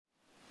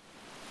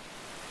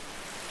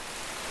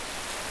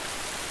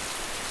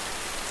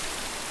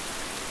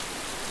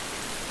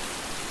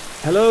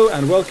Hello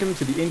and welcome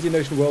to the Indian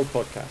Ocean World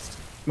podcast.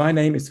 My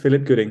name is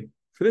Philip Gooding.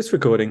 For this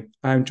recording,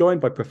 I am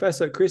joined by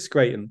Professor Chris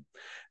Gratien,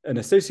 an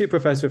Associate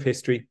Professor of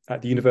History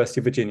at the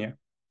University of Virginia.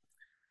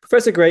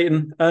 Professor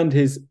Gratien earned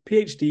his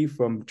PhD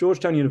from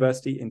Georgetown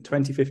University in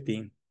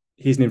 2015.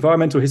 He's an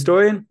environmental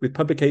historian with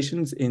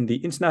publications in the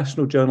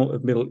International Journal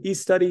of Middle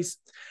East Studies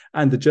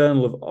and the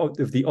Journal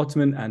of the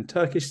Ottoman and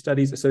Turkish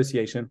Studies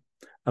Association,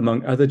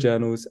 among other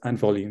journals and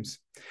volumes.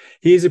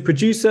 He is a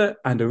producer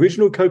and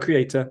original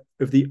co-creator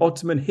of the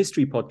Ottoman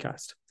History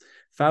Podcast.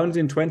 Founded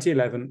in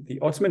 2011, the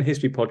Ottoman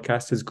History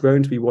Podcast has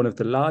grown to be one of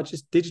the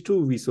largest digital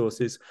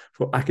resources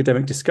for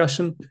academic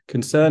discussion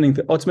concerning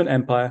the Ottoman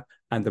Empire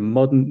and the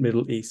modern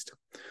Middle East.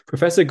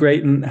 Professor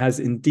Gratien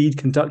has indeed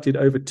conducted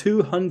over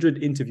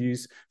 200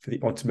 interviews for the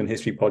Ottoman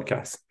History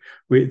Podcast.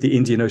 With the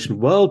Indian Ocean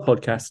World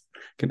Podcast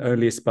can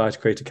only aspire to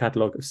create a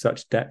catalogue of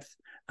such depth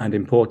and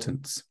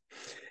importance.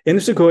 In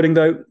this recording,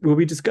 though, we'll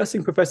be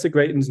discussing Professor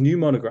Gratien's new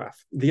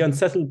monograph, The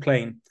Unsettled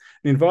Plain,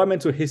 an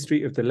environmental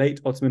history of the late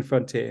Ottoman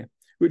frontier,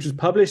 which was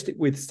published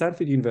with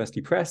Stanford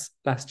University Press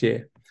last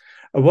year.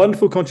 A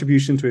wonderful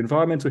contribution to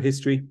environmental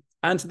history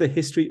and to the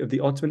history of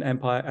the Ottoman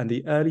Empire and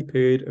the early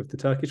period of the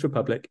Turkish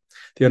Republic.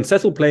 The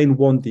Unsettled Plain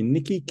won the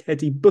Nikki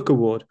Keddie Book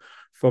Award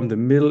from the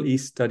Middle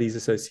East Studies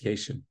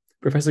Association.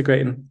 Professor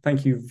Gratien,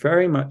 thank you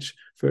very much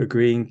for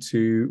agreeing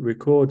to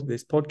record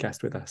this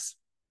podcast with us.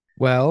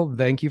 Well,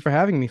 thank you for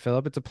having me,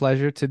 Philip. It's a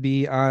pleasure to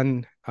be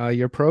on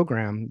your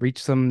program,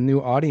 reach some new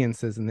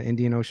audiences in the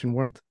Indian Ocean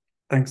world.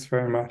 Thanks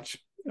very much.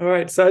 All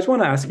right, so I just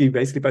want to ask you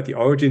basically about the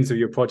origins of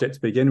your project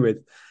to begin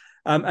with,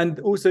 and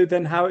also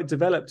then how it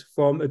developed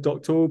from a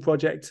doctoral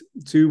project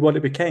to what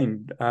it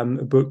became, a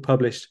book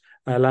published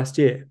last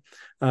year.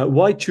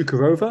 Why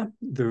Chukurova,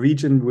 the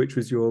region which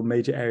was your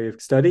major area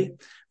of study?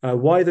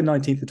 Why the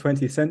 19th and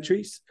 20th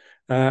centuries?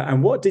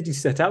 And what did you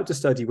set out to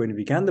study when you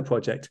began the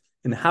project?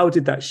 And how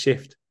did that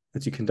shift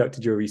as you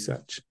conducted your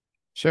research?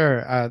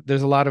 Sure.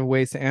 There's a lot of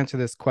ways to answer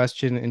this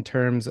question in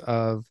terms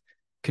of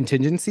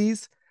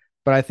contingencies,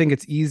 but I think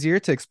it's easier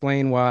to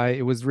explain why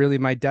it was really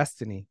my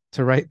destiny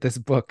to write this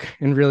book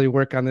and really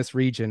work on this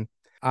region.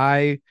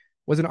 I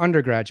was an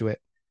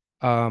undergraduate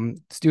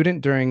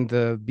student during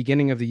the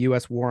beginning of the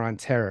U.S. War on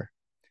Terror,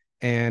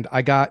 and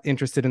I got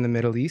interested in the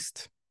Middle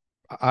East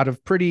out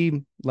of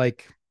pretty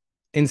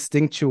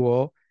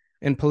instinctual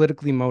and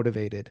politically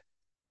motivated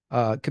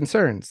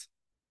concerns.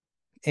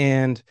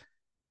 And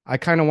I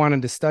kind of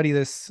wanted to study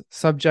this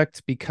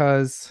subject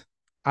because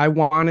I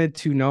wanted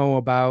to know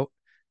about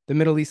the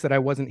Middle East that I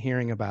wasn't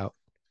hearing about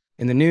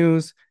in the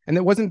news and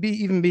that wasn't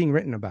even being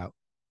written about.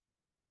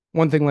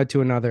 One thing led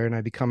to another, and I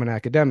become an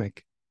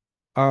academic.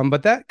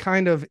 But that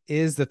kind of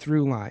is the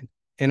through line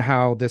in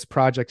how this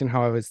project and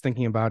how I was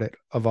thinking about it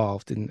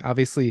evolved. And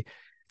obviously,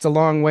 it's a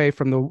long way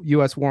from the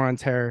U.S. War on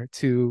Terror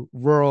to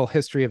rural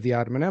history of the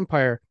Ottoman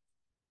Empire.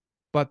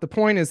 But the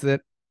point is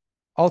that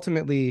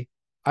ultimately,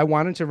 I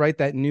wanted to write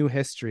that new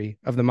history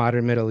of the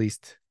modern Middle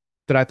East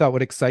that I thought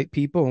would excite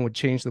people and would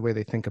change the way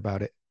they think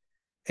about it.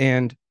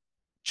 And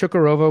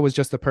Chukurova was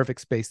just the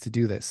perfect space to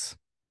do this.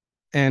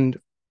 And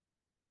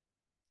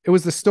it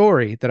was the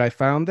story that I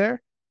found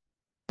there,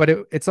 but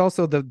it's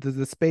also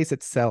the space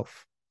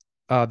itself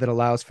that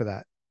allows for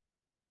that.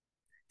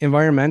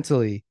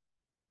 Environmentally,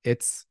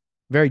 it's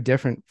very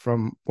different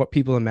from what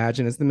people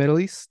imagine as the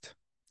Middle East.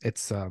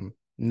 It's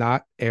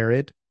not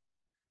arid.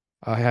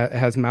 It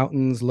has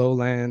mountains,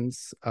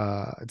 lowlands.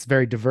 It's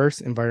very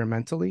diverse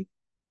environmentally.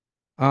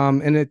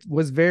 And it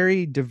was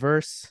very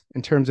diverse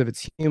in terms of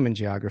its human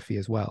geography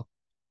as well.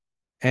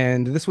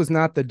 And this was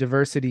not the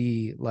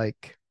diversity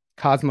like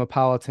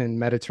cosmopolitan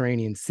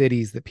Mediterranean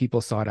cities that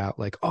people sought out.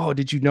 Like, oh,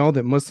 did you know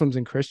that Muslims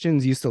and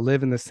Christians used to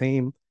live in the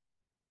same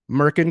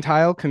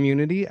mercantile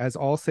community as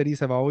all cities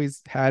have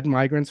always had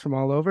migrants from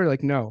all over?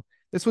 Like, no,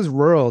 this was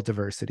rural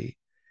diversity.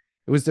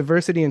 It was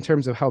diversity in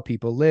terms of how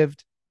people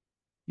lived.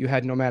 You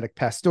had nomadic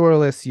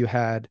pastoralists, you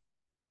had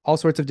all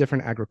sorts of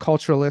different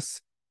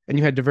agriculturalists, and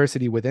you had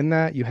diversity within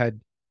that. You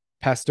had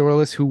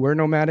pastoralists who were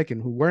nomadic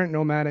and who weren't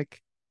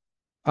nomadic.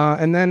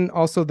 And then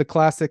also the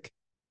classic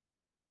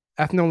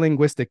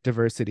ethno-linguistic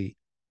diversity.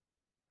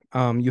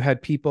 You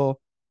had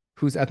people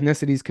whose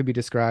ethnicities could be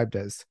described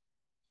as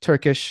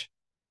Turkish,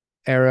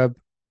 Arab,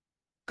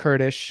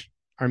 Kurdish,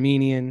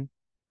 Armenian,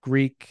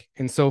 Greek,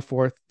 and so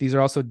forth. These are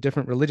also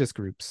different religious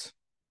groups.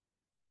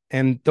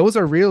 And those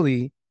are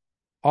really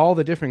all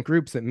the different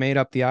groups that made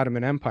up the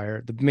Ottoman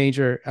Empire, the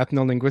major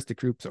ethno-linguistic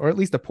groups, or at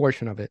least a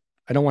portion of it.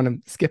 I don't want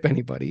to skip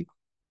anybody,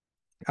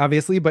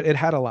 obviously, but it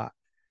had a lot,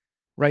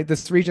 right?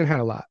 This region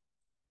had a lot.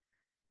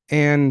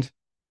 And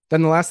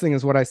then the last thing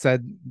is what I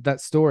said,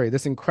 that story,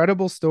 this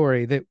incredible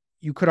story that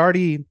you could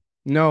already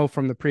know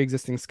from the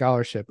pre-existing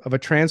scholarship of a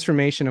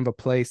transformation of a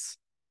place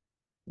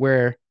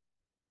where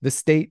the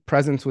state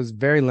presence was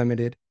very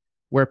limited,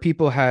 where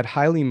people had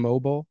highly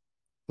mobile,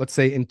 let's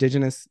say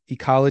indigenous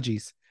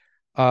ecologies,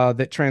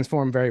 that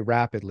transformed very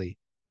rapidly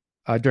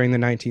during the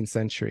 19th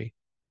century,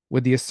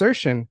 with the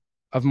assertion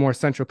of more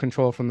central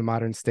control from the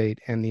modern state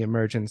and the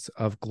emergence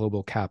of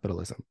global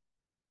capitalism.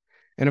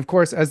 And of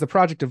course, as the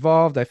project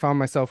evolved, I found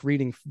myself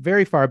reading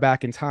very far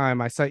back in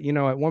time. I saw,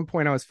 at one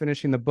point I was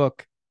finishing the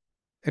book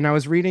and I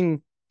was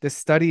reading this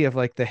study of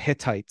like the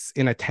Hittites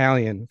in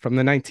Italian from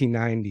the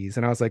 1990s.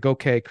 And I was like,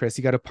 okay, Chris,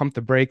 you got to pump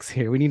the brakes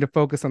here. We need to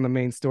focus on the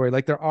main story.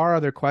 Like there are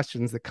other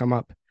questions that come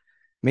up.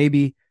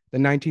 Maybe the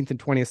 19th and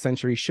 20th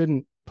century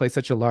shouldn't play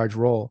such a large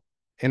role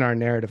in our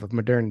narrative of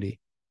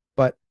modernity.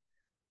 But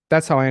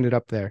that's how I ended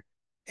up there.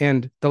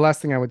 And the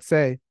last thing I would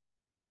say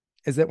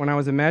is that when I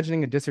was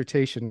imagining a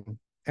dissertation,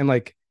 and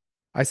like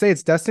I say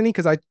it's destiny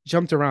because I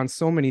jumped around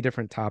so many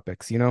different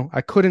topics,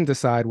 I couldn't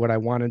decide what I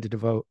wanted to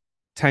devote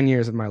 10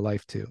 years of my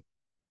life to.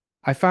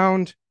 I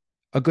found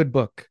a good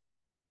book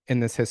in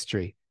this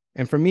history.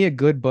 And for me, a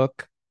good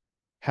book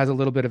has a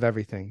little bit of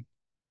everything.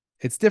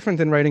 It's different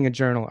than writing a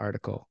journal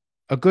article.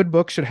 A good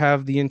book should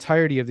have the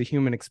entirety of the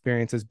human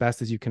experience as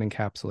best as you can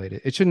encapsulate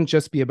it. It shouldn't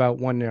just be about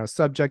one narrow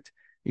subject.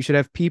 You should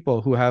have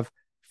people who have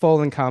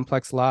full and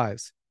complex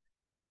lives.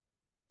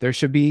 There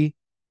should be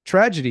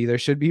tragedy, there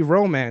should be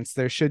romance,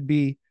 there should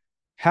be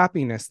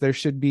happiness, there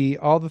should be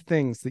all the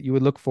things that you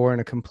would look for in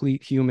a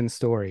complete human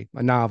story,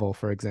 a novel,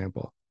 for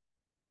example.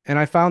 And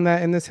I found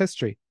that in this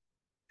history.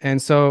 And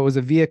so it was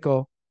a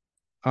vehicle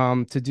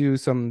to do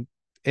some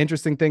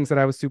interesting things that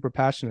I was super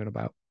passionate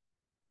about.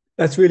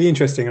 That's really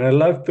interesting. And I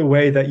love the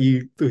way that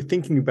you were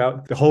thinking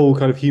about the whole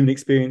kind of human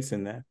experience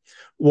in there.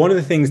 One of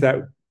the things that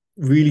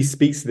really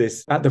speaks to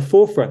this at the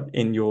forefront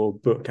in your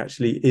book,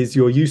 actually, is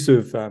your use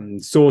of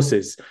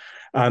sources,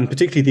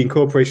 particularly the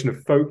incorporation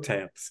of folk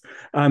tales.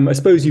 I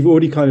suppose you've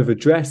already kind of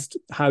addressed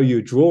how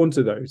you're drawn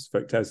to those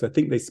folk tales. I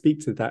think they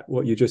speak to that,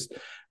 what you just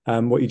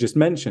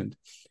mentioned.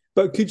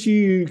 But could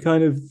you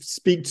kind of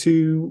speak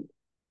to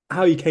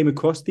how you came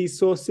across these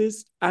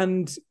sources,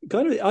 and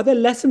kind of are there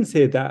lessons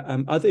here that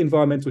other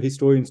environmental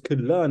historians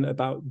could learn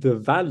about the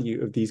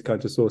value of these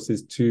kinds of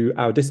sources to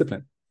our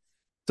discipline?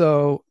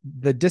 So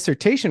the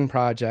dissertation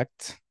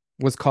project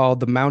was called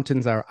 "The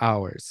Mountains Are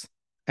Ours,"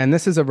 and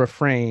this is a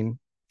refrain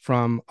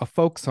from a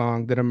folk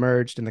song that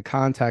emerged in the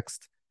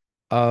context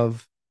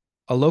of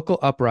a local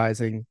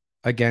uprising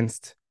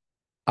against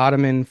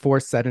Ottoman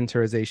forced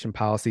sedentarization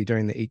policy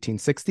during the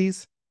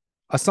 1860s,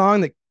 a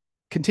song that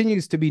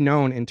continues to be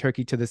known in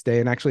Turkey to this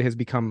day and actually has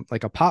become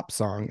like a pop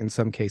song in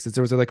some cases.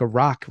 There was like a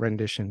rock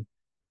rendition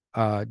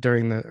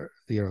during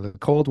the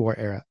Cold War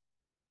era.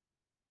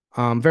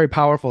 Very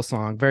powerful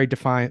song, very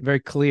defiant,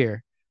 very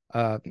clear,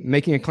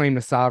 making a claim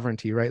to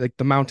sovereignty, right? Like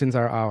the mountains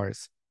are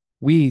ours.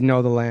 We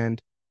know the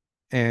land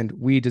and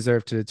we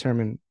deserve to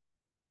determine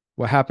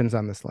what happens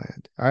on this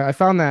land. I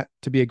found that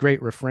to be a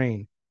great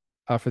refrain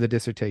for the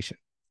dissertation.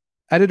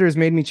 Editors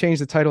made me change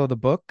the title of the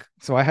book,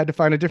 so I had to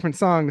find a different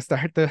song to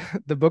start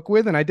the book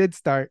with, and I did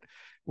start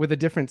with a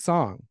different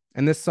song.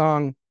 And this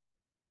song,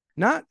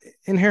 not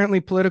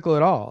inherently political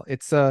at all.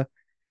 It's a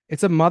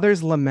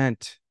mother's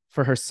lament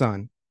for her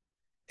son,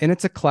 and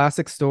it's a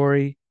classic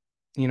story.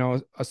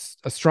 A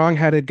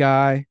strong-headed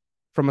guy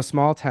from a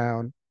small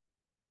town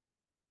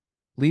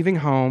leaving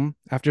home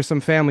after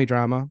some family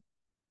drama,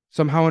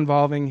 somehow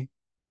involving,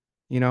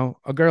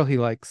 a girl he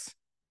likes.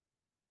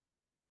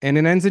 And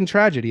it ends in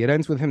tragedy. It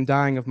ends with him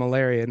dying of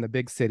malaria in the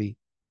big city.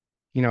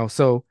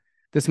 So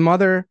this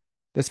mother,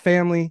 this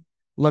family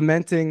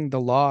lamenting the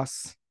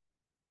loss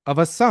of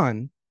a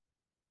son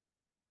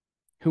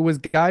who was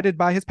guided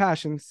by his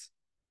passions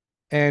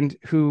and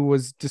who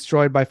was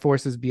destroyed by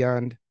forces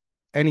beyond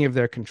any of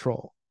their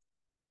control.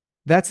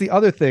 That's the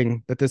other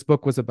thing that this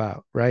book was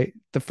about, right?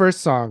 The first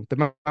song,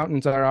 "The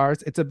Mountains Are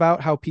Ours," it's about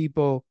how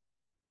people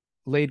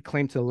laid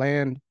claim to the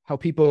land, how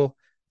people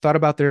thought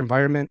about their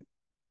environment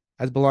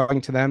as belonging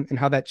to them, and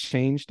how that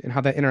changed and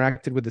how that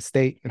interacted with the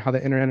state and how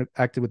that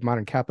interacted with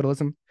modern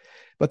capitalism.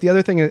 But the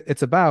other thing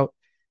it's about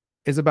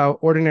is about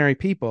ordinary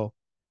people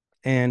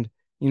and,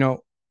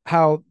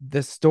 how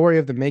the story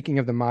of the making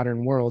of the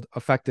modern world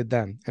affected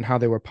them and how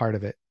they were part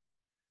of it.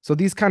 So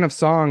these kind of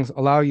songs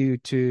allow you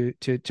to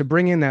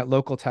bring in that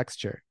local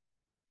texture,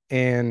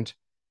 and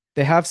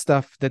they have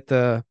stuff that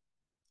the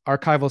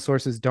archival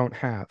sources don't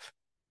have.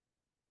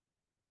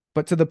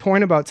 But to the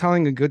point about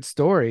telling a good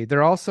story,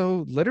 they're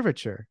also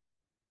literature.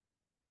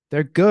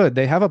 They're good.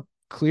 They have a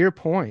clear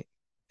point,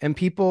 and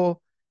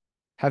people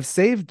have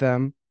saved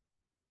them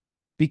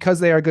because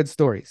they are good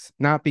stories,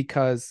 not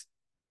because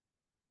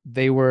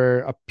they were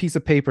a piece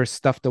of paper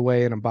stuffed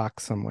away in a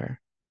box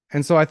somewhere.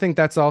 And so I think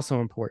that's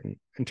also important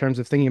in terms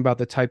of thinking about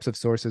the types of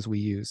sources we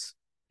use.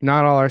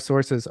 Not all our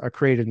sources are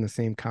created in the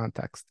same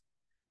context.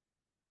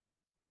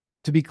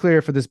 To be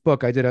clear, for this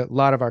book, I did a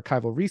lot of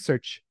archival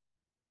research.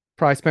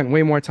 Probably spent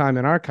way more time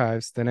in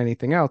archives than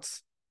anything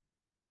else.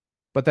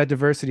 But that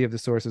diversity of the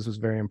sources was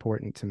very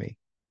important to me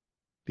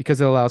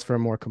because it allows for a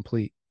more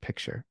complete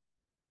picture.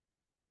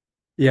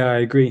 Yeah, I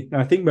agree.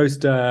 I think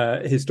most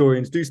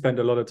historians do spend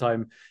a lot of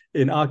time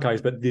in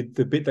archives, but the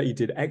bit that you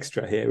did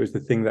extra here was the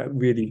thing that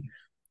really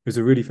was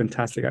a really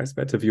fantastic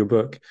aspect of your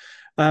book.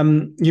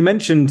 You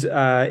mentioned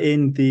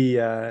in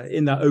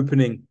that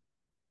opening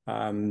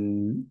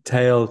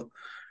tale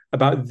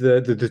about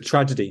the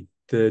tragedy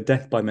the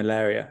death by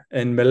malaria.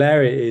 And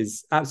malaria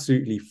is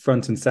absolutely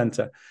front and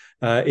center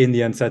in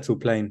the Unsettled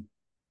Plain.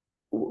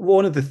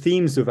 One of the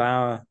themes of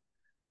our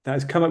that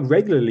has come up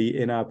regularly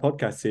in our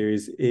podcast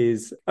series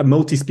is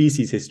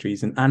multi-species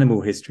histories and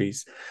animal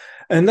histories.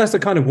 And that's the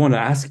kind of want to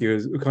ask you,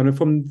 is kind of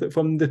from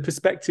the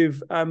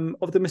perspective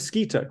of the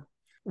mosquito.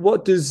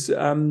 What does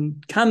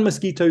can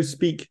mosquitoes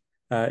speak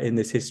in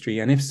this history?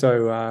 And if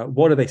so,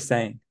 what are they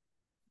saying?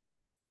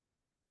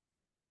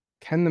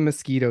 Can the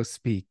mosquito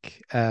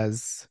speak,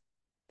 as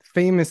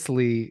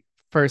famously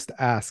first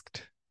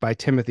asked by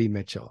Timothy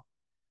Mitchell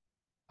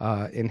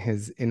in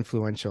his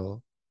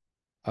influential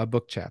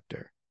book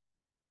chapter?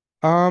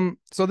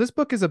 So this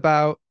book is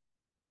about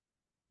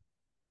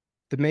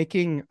the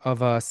making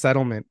of a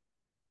settlement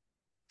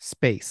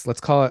space. I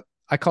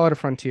call it a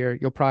frontier.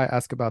 You'll probably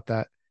ask about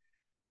that.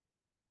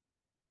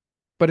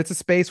 But it's a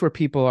space where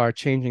people are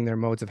changing their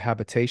modes of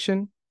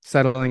habitation,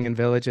 settling in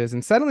villages,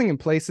 and settling in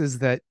places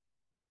that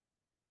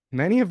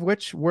many of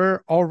which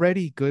were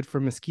already good for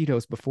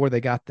mosquitoes before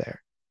they got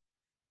there.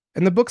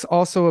 And the book's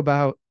also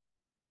about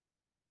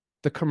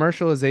the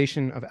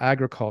commercialization of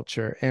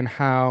agriculture and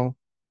how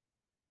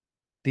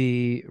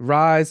the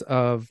rise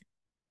of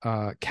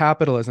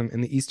capitalism in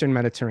the Eastern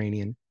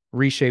Mediterranean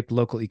reshaped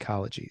local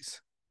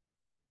ecologies.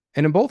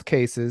 And in both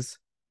cases,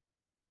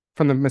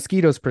 from the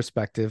mosquitoes'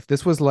 perspective,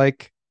 this was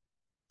like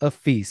a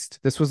feast.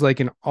 This was like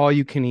an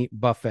all-you-can-eat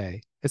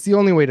buffet. It's the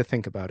only way to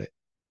think about it.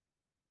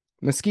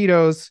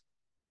 Mosquitoes,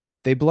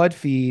 they blood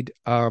feed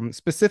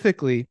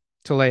specifically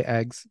to lay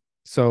eggs.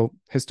 So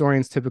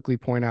historians typically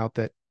point out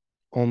that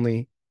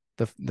only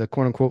the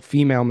quote-unquote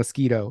female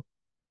mosquito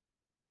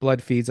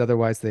blood feeds,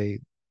 otherwise they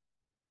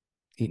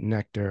eat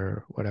nectar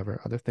or whatever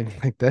other thing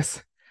like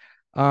this.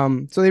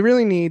 So they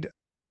really need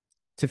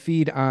to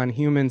feed on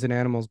humans and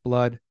animals'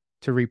 blood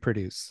to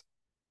reproduce.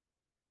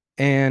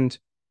 And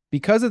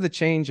because of the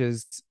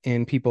changes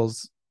in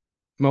people's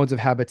modes of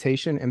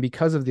habitation and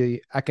because of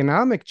the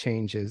economic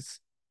changes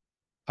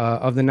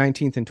of the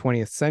 19th and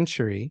 20th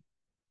century,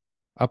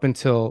 up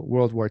until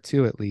World War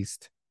II at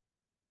least,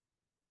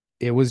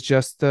 it was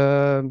just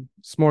a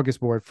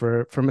smorgasbord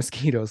for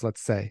mosquitoes,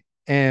 let's say.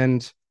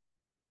 And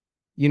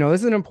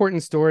this is an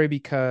important story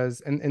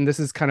because, and this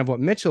is kind of what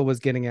Mitchell was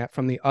getting at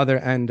from the other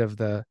end of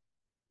that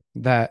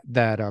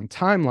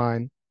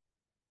timeline.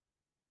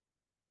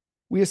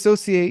 We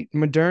associate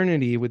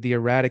modernity with the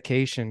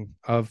eradication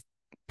of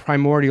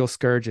primordial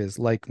scourges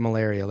like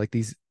malaria, like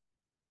these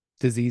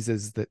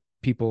diseases that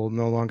people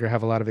no longer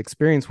have a lot of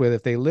experience with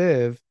if they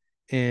live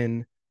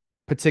in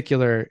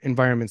particular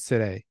environments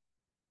today.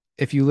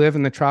 If you live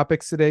in the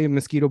tropics today,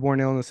 mosquito-borne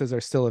illnesses are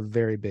still a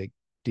very big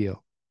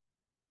deal.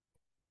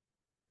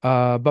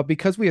 But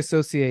because we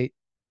associate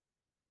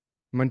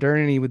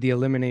modernity with the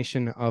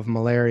elimination of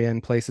malaria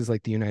in places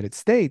like the United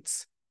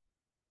States,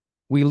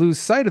 we lose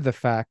sight of the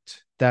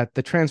fact that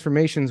the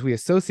transformations we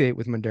associate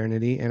with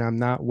modernity, and I'm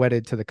not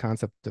wedded to the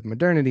concept of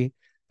modernity,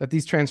 that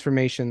these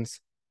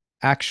transformations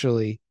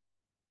actually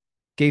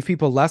gave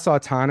people less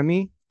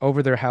autonomy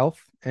over their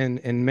health and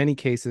in many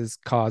cases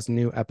caused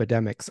new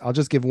epidemics. I'll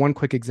just give one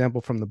quick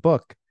example from the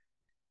book.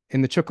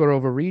 In the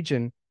Chukarova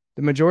region,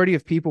 the majority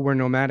of people were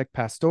nomadic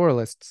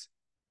pastoralists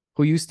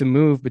who used to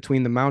move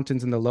between the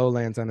mountains and the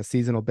lowlands on a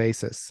seasonal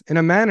basis in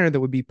a manner that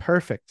would be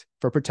perfect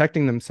for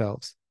protecting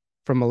themselves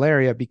from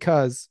malaria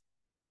because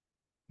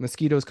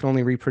mosquitoes could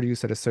only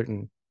reproduce at a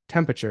certain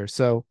temperature.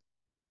 So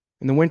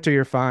in the winter,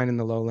 you're fine in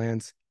the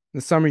lowlands. In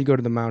the summer, you go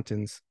to the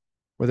mountains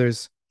where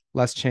there's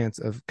less chance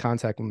of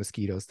contact with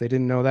mosquitoes. They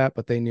didn't know that,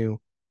 but they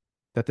knew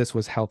that this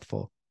was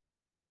healthful.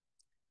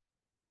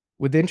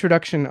 With the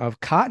introduction of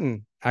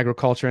cotton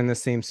agriculture in the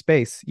same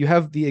space, you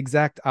have the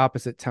exact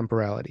opposite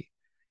temporality.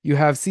 You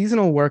have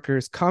seasonal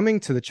workers coming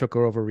to the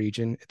Chukarova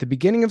region at the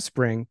beginning of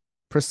spring,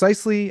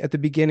 precisely at the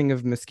beginning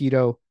of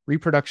mosquito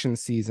reproduction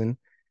season,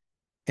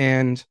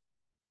 and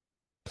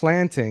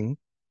planting,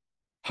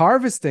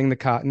 harvesting the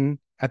cotton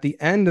at the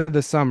end of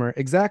the summer,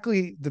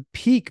 exactly the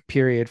peak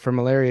period for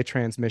malaria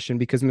transmission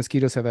because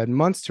mosquitoes have had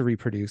months to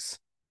reproduce.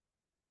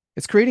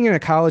 It's creating an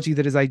ecology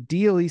that is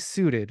ideally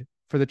suited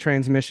for the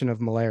transmission of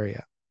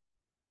malaria.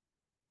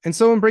 And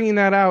so in bringing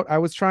that out, I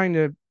was trying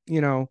to,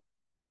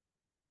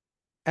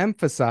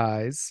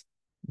 emphasize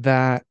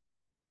that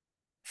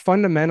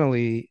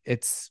fundamentally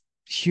it's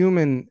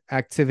human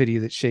activity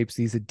that shapes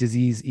these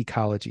disease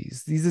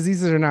ecologies. These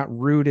diseases are not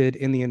rooted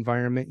in the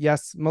environment.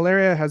 Yes,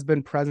 malaria has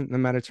been present in the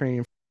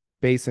Mediterranean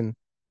basin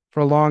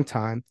for a long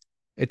time.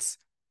 It's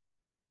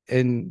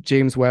in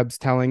James Webb's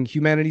telling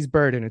humanity's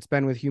burden. It's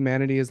been with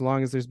humanity as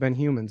long as there's been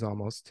humans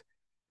almost.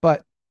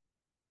 But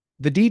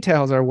the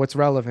details are what's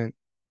relevant,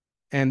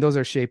 and those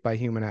are shaped by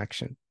human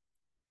action.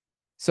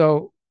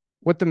 So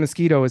what the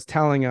mosquito is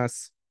telling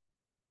us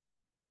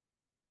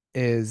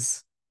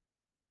is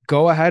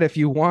go ahead if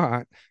you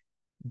want,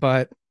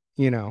 but,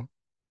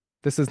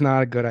 this is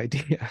not a good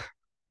idea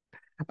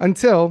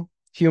until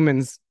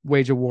humans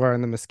wage a war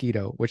on the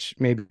mosquito, which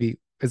maybe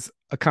is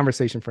a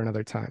conversation for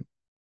another time.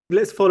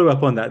 let's follow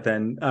up on that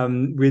then,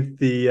 with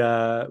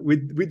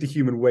the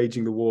human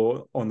waging the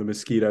war on the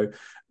mosquito,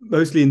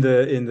 mostly in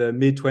the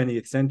mid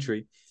 20th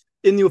century.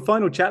 In your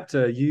final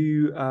chapter,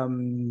 you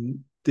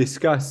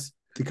discuss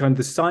the kind of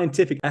the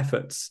scientific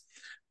efforts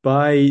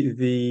by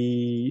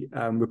the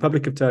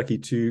Republic of Turkey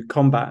to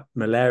combat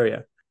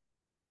malaria.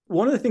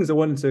 One of the things I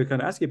wanted to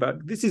kind of ask you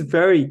about,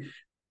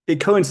 it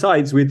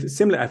coincides with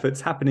similar efforts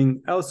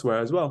happening elsewhere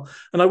as well.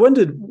 And I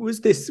wondered, was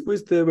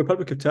the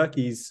Republic of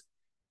Turkey's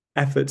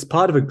efforts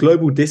part of a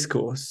global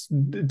discourse?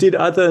 Did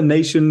other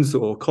nations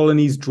or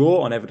colonies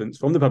draw on evidence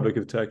from the Republic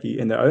of Turkey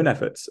in their own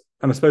efforts?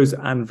 And I suppose,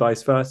 and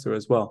vice versa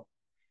as well.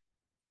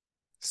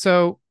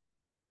 So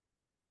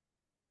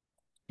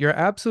you're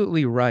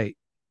absolutely right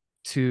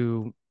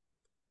to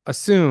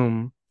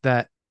assume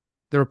that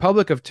the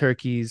Republic of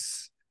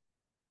Turkey's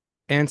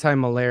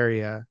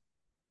anti-malaria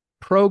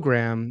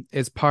program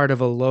is part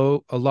of a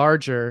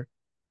larger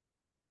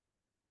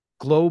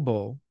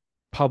global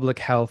public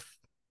health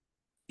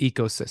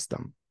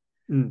ecosystem.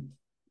 Mm.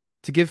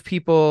 To give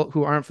people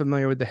who aren't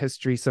familiar with the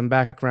history some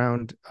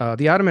background,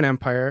 the Ottoman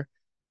Empire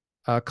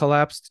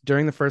collapsed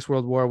during the First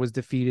World War, was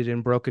defeated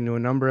and broke into a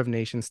number of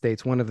nation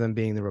states, one of them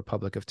being the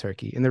Republic of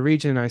Turkey. In the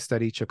region I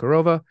study,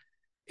 Çukurova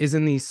is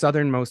in the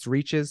southernmost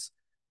reaches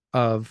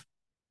of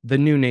the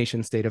new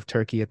nation state of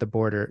Turkey at the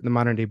border, the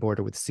modern day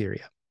border with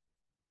Syria.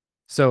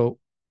 So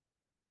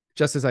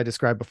just as I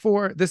described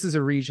before, this is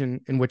a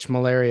region in which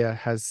malaria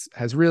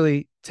has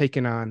really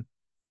taken on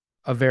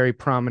a very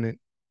prominent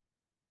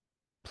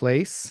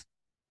place,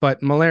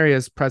 but malaria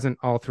is present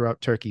all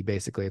throughout Turkey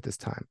basically at this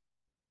time.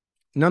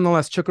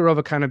 Nonetheless,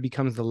 Çukurova kind of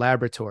becomes the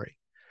laboratory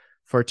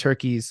for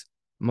Turkey's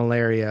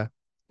malaria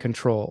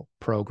control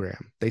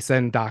program. They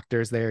send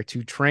doctors there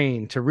to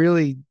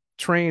really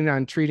train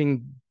on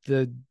treating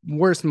the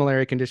worst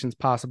malaria conditions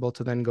possible,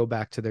 to then go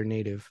back to their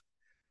native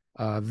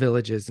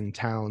villages and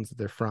towns that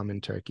they're from in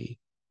Turkey.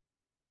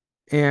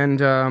 And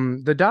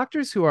the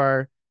doctors who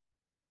are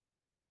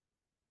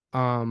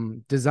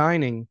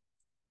designing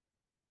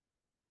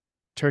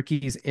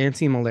Turkey's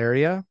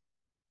anti-malaria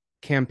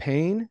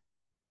campaign,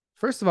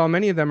 first of all,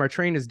 many of them are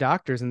trained as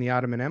doctors in the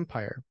Ottoman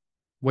Empire,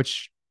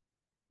 which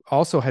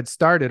also had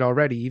started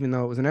already, even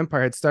though it was an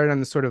empire, had started on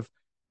this sort of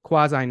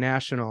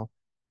quasi-national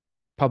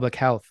public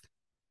health.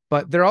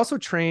 But they're also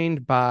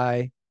trained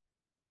by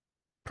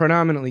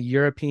predominantly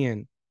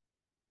European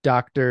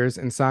doctors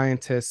and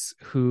scientists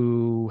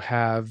who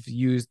have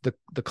used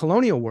the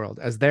colonial world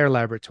as their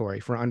laboratory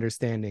for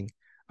understanding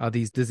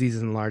these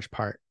diseases in large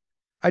part.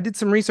 I did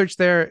some research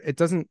there. It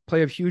doesn't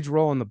play a huge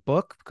role in the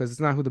book because it's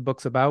not who the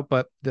book's about,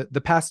 but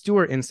the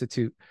Pasteur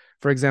Institute,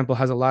 for example,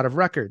 has a lot of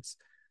records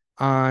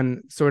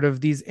on sort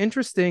of these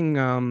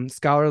interesting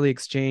scholarly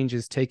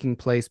exchanges taking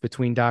place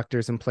between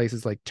doctors in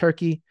places like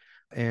Turkey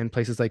and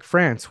places like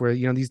France, where,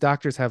 you know, these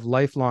doctors have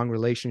lifelong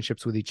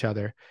relationships with each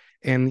other.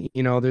 And,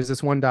 you know, there's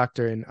this one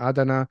doctor in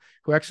Adana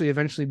who actually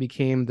eventually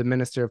became the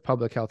Minister of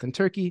Public Health in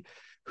Turkey,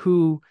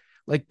 who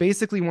like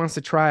basically wants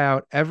to try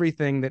out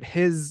everything that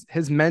his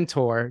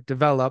mentor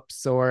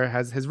develops or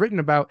has written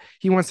about.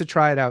 He wants to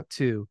try it out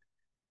too.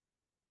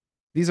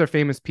 These are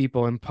famous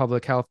people in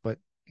public health, but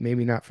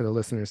maybe not for the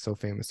listeners so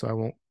famous, so I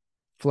won't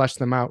flesh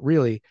them out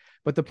really.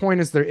 But the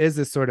point is, there is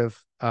this sort of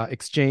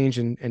exchange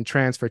and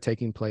transfer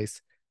taking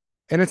place.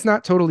 And it's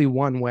not totally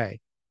one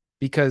way,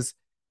 because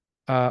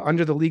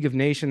under the League of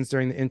Nations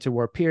during the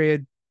interwar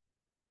period,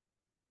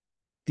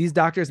 these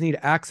doctors need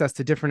access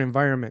to different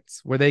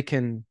environments where they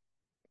can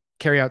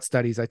carry out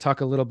studies. I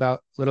talk a little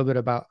bit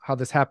about how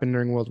this happened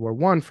during World War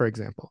I, for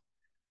example.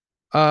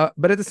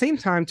 But at the same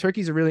time,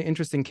 Turkey's a really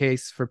interesting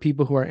case for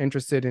people who are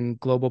interested in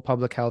global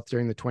public health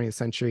during the 20th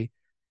century,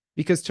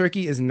 because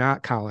Turkey is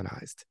not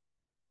colonized,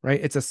 right?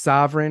 It's a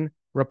sovereign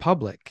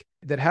republic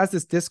that has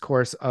this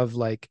discourse of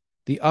like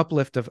the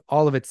uplift of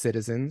all of its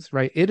citizens,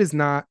 right? It is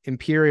not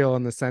imperial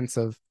in the sense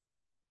of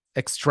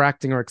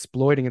extracting or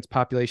exploiting its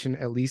population,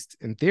 at least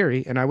in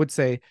theory. And I would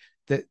say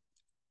that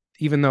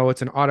even though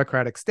it's an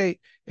autocratic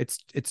state,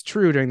 it's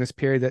true during this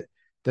period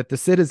that the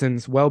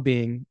citizens'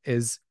 well-being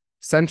is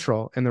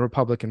central in the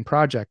Republican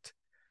project.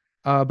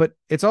 But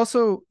it's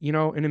also, you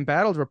know, an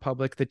embattled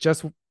republic that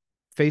just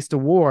faced a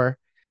war,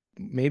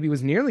 maybe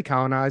was nearly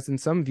colonized in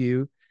some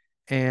view,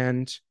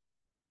 and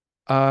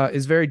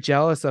is very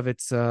jealous of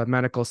its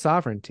medical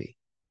sovereignty.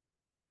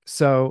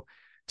 So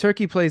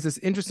Turkey plays this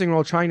interesting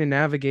role trying to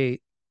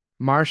navigate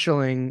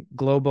marshaling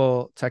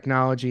global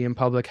technology and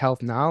public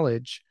health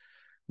knowledge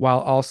while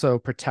also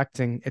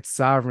protecting its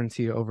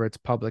sovereignty over its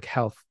public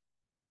health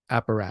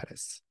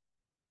apparatus.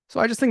 So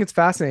I just think it's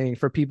fascinating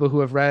for people who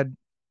have read,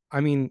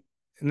 I mean,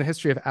 in the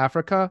history of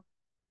Africa,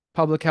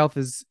 public health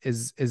is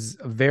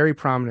a very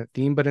prominent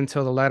theme, but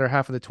until the latter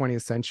half of the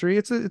 20th century,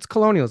 it's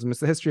colonialism. It's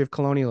the history of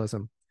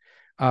colonialism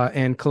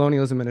and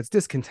colonialism and its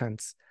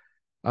discontents.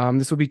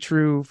 This would be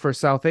true for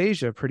South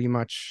Asia pretty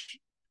much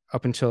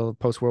up until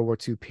post-World War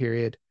II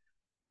period.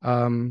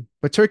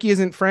 But Turkey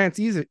isn't France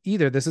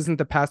either. This isn't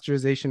the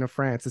pasteurization of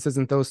France. This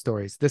isn't those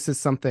stories. This is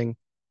something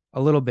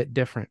a little bit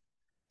different.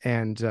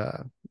 And,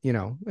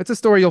 it's a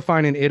story you'll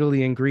find in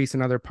Italy and Greece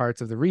and other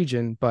parts of the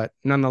region, but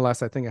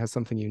nonetheless, I think it has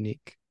something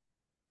unique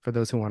for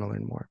those who want to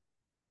learn more.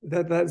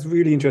 That's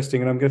really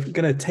interesting, and I'm going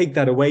to take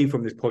that away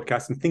from this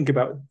podcast and think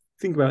about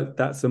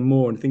that some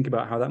more, and think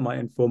about how that might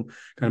inform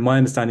kind of my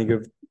understanding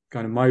of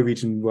kind of my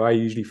region where I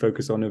usually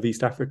focus on of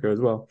East Africa as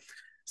well.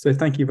 So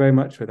thank you very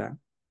much for that.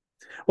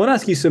 I want to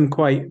ask you some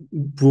quite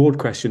broad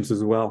questions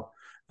as well,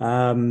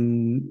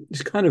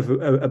 just kind of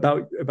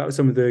about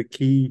some of the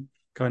key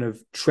kind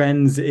of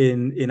trends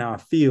in our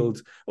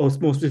field, or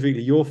more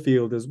specifically your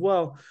field as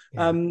well.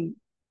 Yeah.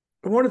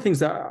 One of the things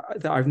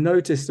that I've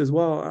noticed as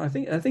well, I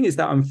think is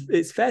that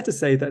it's fair to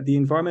say that the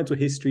environmental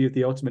history of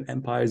the Ottoman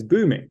Empire is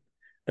booming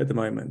at the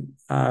moment.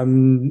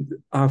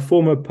 Our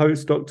former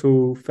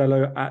postdoctoral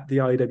fellow at the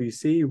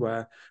IWC,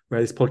 where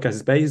this podcast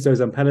is based,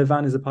 Zozan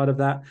Pelivan is a part of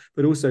that,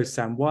 but also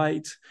Sam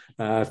White,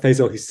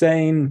 Faisal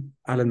Hussein,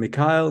 Alan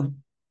Mikhail,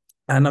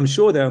 and I'm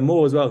sure there are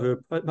more as well who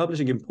are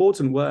publishing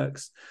important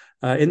works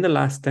in the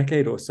last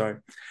decade or so.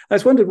 I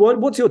just wondered,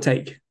 what's your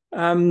take?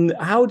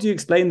 How do you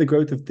explain the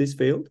growth of this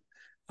field?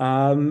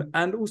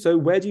 And also,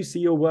 where do you see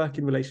your work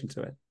in relation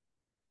to it?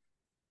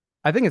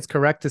 I think it's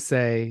correct to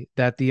say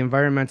that the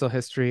environmental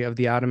history of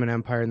the Ottoman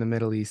Empire in the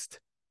Middle East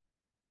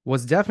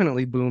was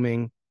definitely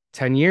booming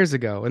 10 years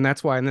ago. And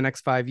that's why in the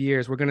next 5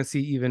 years, we're going to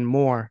see even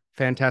more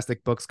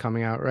fantastic books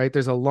coming out, right?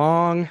 There's a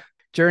long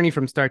journey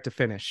from start to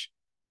finish.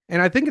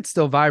 And I think it's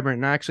still vibrant.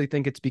 And I actually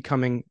think it's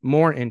becoming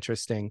more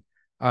interesting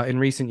in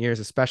recent years,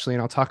 especially.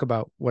 And I'll talk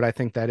about what I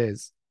think that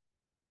is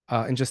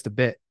in just a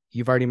bit.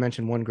 You've already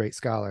mentioned one great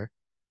scholar.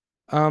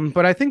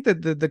 But I think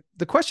that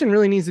the question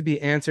really needs to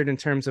be answered in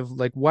terms of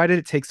like, why did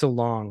it take so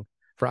long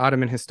for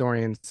Ottoman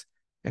historians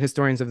and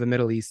historians of the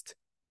Middle East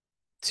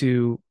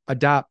to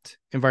adopt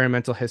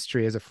environmental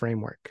history as a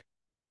framework?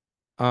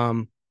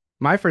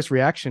 My first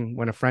reaction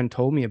when a friend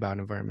told me about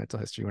environmental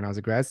history when I was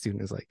a grad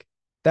student is like,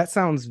 that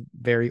sounds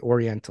very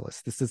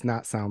Orientalist. This does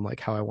not sound like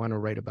how I want to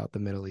write about the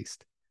Middle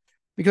East,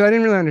 because I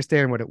didn't really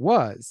understand what it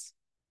was.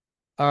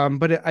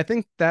 I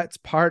think that's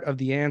part of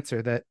the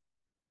answer, that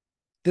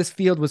this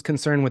field was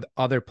concerned with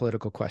other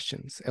political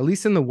questions. At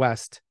least in the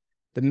West,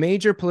 the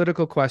major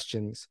political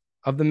questions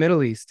of the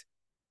Middle East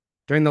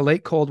during the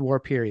late Cold War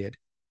period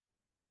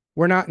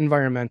were not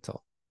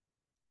environmental.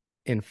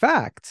 In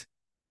fact,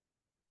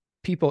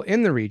 people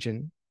in the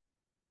region,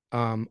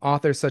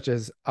 authors such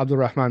as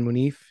Abdulrahman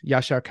Munif,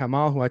 Yashar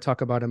Kamal, who I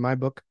talk about in my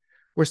book,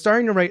 were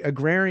starting to write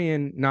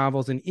agrarian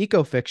novels and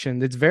eco-fiction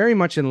that's very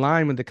much in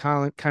line with the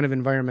kind of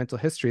environmental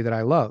history that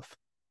I love.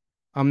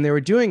 They were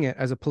doing it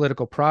as a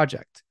political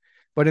project.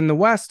 But in the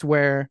West,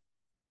 where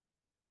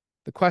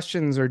the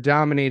questions are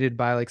dominated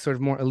by like sort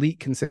of more elite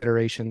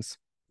considerations,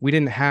 we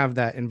didn't have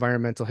that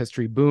environmental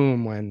history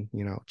boom when,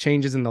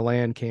 Changes in the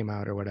Land came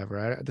out or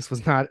whatever. This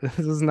was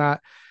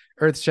not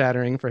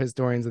earth-shattering for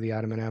historians of the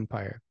Ottoman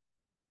Empire.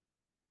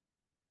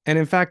 And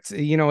in fact,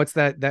 it's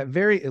that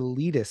very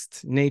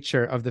elitist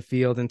nature of the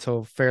field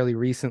until fairly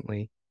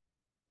recently,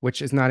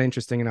 which is not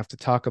interesting enough to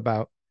talk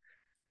about,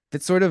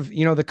 that sort of,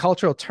 the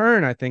cultural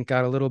turn, I think,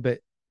 got a little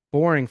bit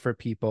boring for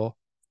people.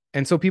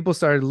 And so people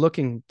started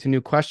looking to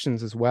new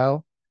questions as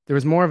well. There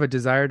was more of a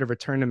desire to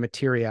return to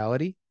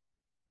materiality.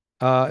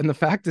 And the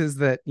fact is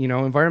that,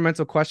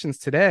 environmental questions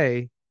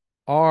today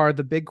are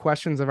the big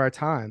questions of our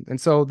time.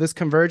 And so this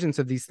convergence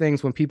of these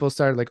things, when people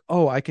started like,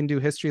 oh, I can do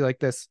history like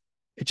this,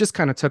 it just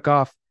kind of took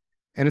off.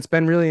 And it's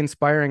been really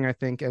inspiring, I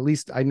think. At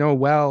least I know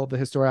well the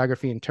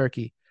historiography in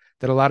Turkey,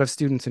 that a lot of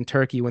students in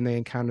Turkey, when they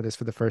encounter this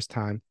for the first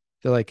time,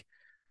 they're like,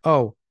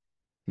 oh,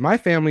 my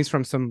family's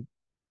from some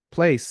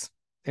place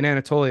in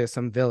Anatolia,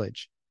 some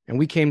village, and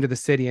we came to the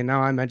city, and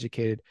now I'm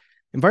educated.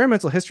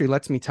 Environmental history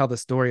lets me tell the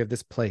story of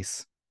this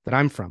place that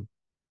I'm from,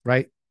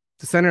 right?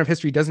 The center of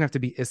history doesn't have to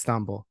be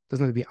Istanbul,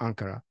 doesn't have to be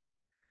Ankara.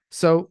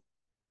 So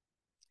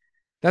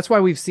that's why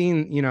we've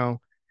seen,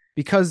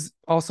 because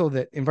also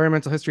that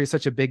environmental history is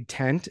such a big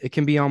tent, it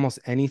can be almost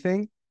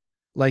anything.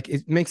 Like,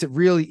 it makes it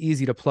really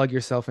easy to plug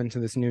yourself into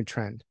this new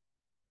trend.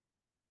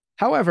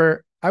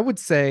 However, I would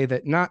say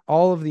that not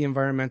all of the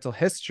environmental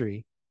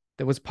history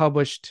that was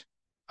published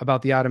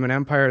about the Ottoman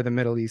Empire or the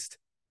Middle East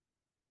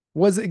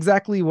was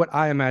exactly what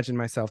I imagined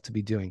myself to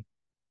be doing.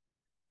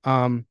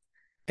 And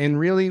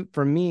really,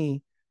 for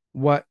me,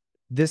 what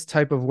this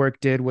type of work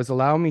did was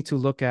allow me to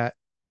look at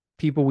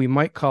people we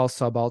might call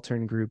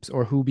subaltern groups,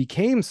 or who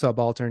became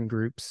subaltern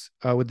groups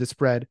with the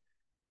spread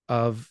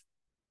of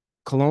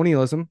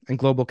colonialism and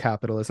global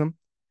capitalism.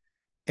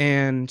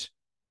 And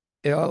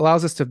it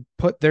allows us to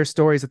put their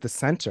stories at the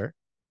center.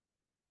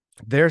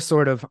 They're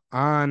sort of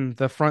on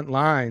the front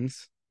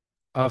lines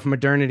of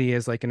modernity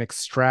as like an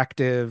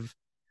extractive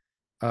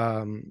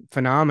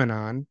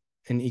phenomenon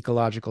in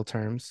ecological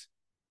terms.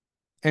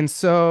 And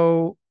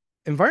so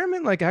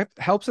environment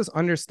helps us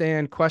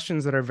understand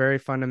questions that are very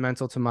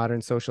fundamental to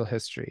modern social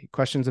history,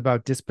 questions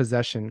about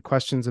dispossession,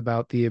 questions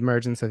about the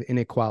emergence of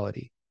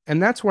inequality.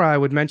 And that's where I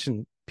would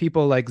mention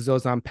people like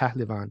Zozan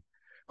Pehlivan,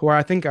 who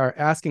I think are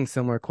asking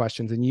similar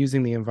questions and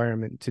using the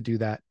environment to do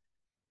that.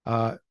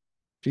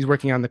 She's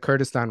working on the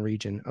Kurdistan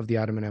region of the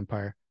Ottoman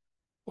Empire.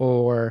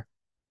 Or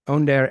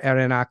Önder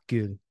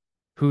Erenakgül,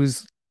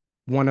 who's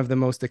one of the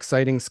most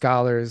exciting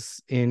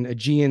scholars in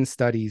Aegean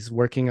studies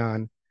working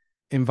on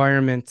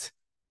environment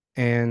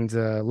and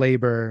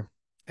labor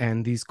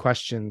and these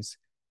questions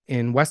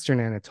in Western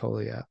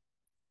Anatolia.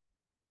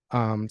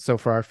 So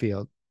for our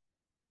field.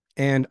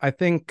 And I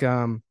think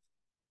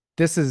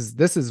this is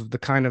the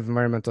kind of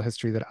environmental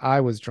history that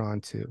I was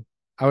drawn to.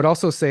 I would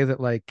also say that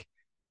like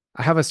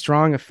I have a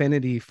strong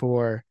affinity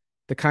for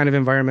the kind of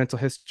environmental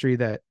history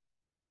that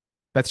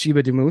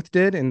Bathsheba Demuth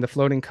did in The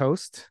Floating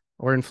Coast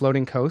or in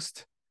Floating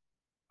Coast.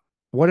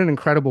 What an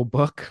incredible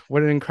book.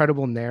 What an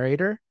incredible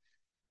narrator.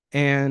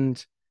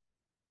 And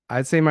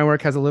I'd say my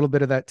work has a little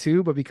bit of that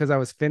too, but because I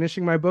was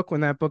finishing my book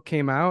when that book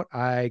came out,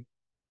 I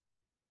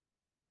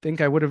think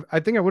I would have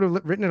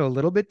written it a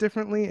little bit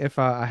differently if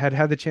I had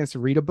had the chance to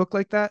read a book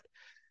like that.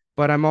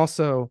 But I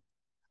also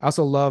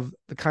love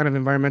the kind of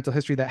environmental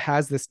history that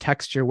has this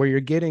texture where you're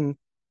getting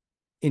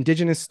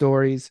indigenous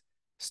stories,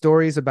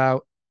 stories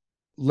about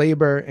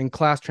labor and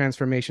class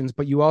transformations,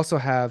 but you also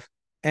have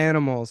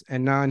animals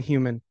and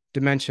non-human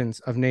dimensions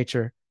of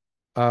nature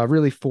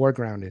really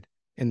foregrounded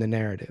in the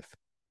narrative.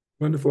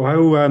 Wonderful. I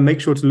will make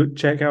sure to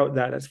check out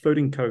that. That's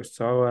Floating Coast.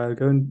 So I'll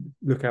go and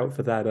look out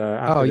for that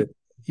after Oh, this.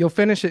 you'll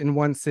finish it in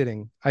one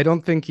sitting. I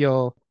don't think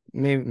you'll.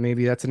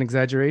 Maybe that's an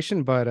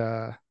exaggeration, but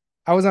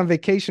I was on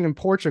vacation in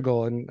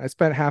Portugal and I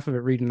spent half of it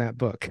reading that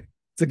book.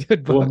 It's a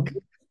good Well, book.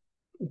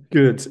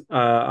 good.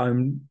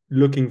 I'm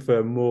looking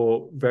for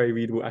more very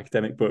readable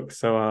academic books.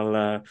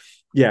 So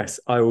yes,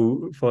 I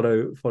will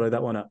follow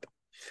that one up.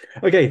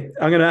 Okay,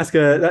 I'm going to ask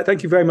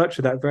thank you very much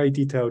for that very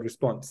detailed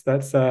response.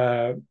 That's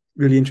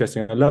really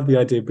interesting. I love the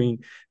idea of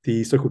bringing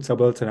the so-called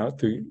subaltern out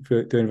through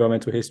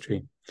environmental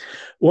history.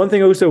 One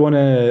thing I also want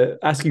to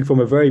ask you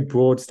from a very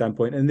broad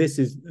standpoint, and this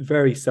is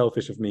very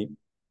selfish of me,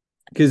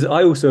 because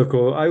of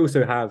course, I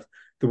also have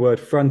the word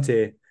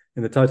frontier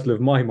in the title of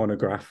my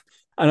monograph.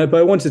 But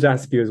I wanted to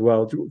ask you as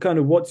well, kind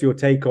of what's your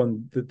take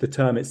on the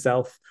term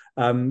itself,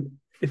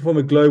 from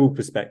a global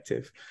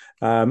perspective,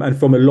 and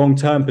from a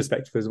long-term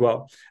perspective as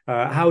well.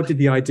 How did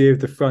the idea of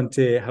the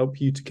frontier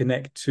help you to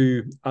connect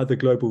to other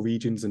global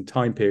regions and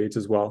time periods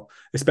as well,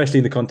 especially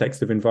in the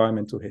context of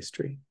environmental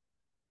history?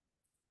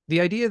 The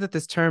idea that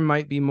this term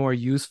might be more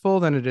useful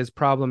than it is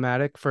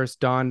problematic first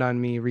dawned on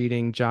me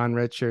reading John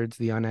Richard's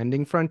The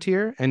Unending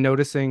Frontier and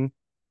noticing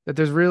that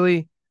there's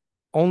really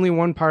only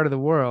one part of the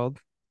world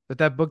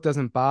that book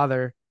doesn't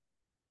bother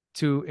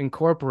to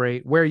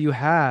incorporate where you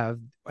have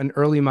an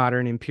early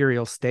modern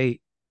imperial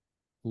state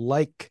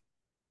like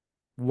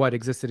what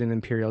existed in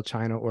imperial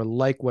China or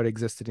like what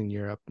existed in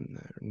Europe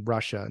and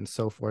Russia and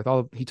so forth.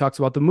 He talks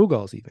about the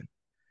Mughals even.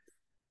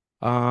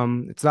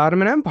 It's the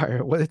Ottoman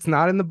Empire. Well, it's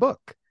not in the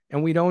book.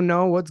 And we don't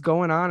know what's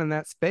going on in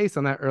that space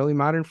on that early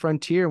modern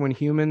frontier when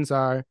humans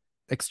are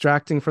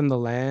extracting from the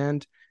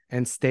land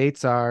and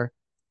states are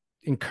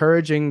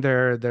encouraging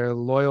their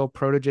loyal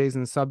proteges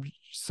and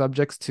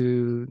subjects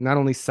to not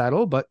only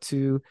settle but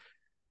to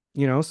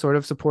sort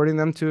of supporting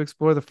them to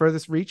explore the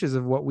furthest reaches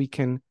of what we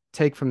can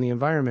take from the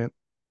environment.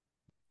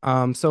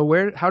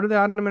 So how did the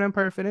Ottoman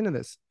Empire fit into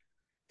this?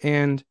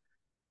 And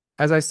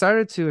as I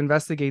started to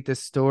investigate this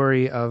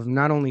story of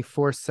not only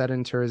forced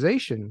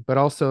sedentarization, but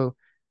also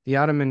the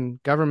Ottoman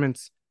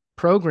government's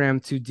program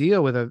to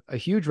deal with a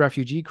huge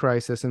refugee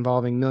crisis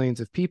involving millions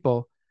of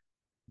people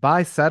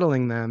by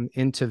settling them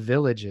into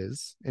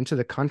villages, into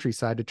the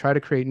countryside to try to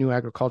create new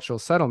agricultural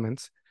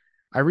settlements,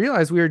 I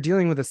realized we were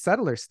dealing with a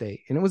settler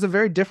state. And it was a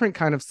very different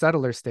kind of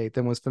settler state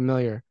than was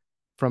familiar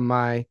from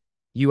my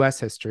US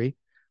history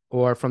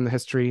or from the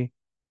history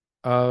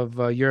of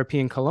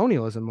European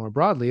colonialism more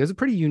broadly. It was a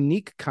pretty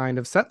unique kind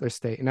of settler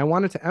state. And I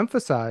wanted to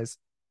emphasize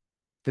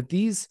that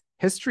these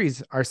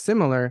histories are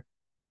similar,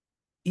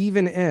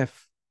 even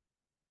if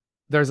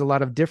there's a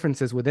lot of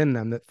differences within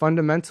them, that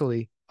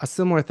fundamentally a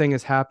similar thing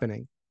is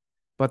happening.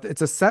 But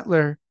it's a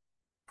settler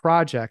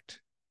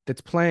project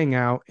that's playing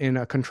out in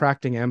a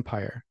contracting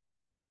empire.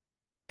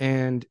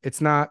 And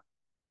it's not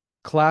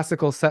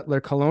classical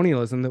settler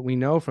colonialism that we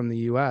know from the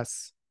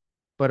US,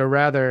 but a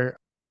rather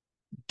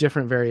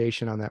different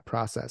variation on that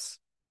process.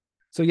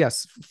 So,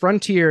 yes,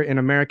 frontier in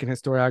American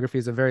historiography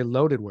is a very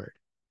loaded word,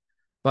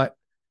 but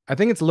I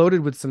think it's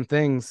loaded with some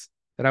things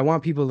that I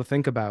want people to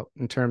think about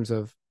in terms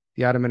of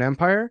the Ottoman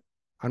Empire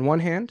on one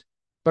hand,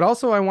 but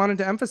also I wanted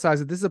to emphasize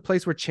that this is a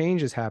place where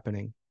change is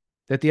happening,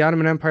 that the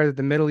Ottoman Empire, that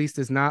the Middle East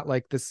is not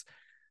like this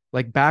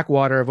like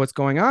backwater of what's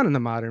going on in the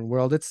modern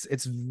world.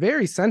 It's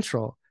very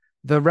central.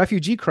 The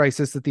refugee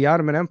crisis that the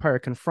Ottoman Empire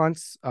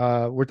confronts,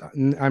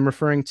 I'm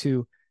referring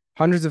to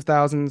hundreds of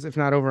thousands, if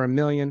not over a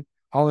million,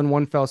 all in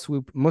one fell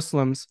swoop,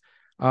 Muslims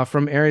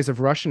from areas of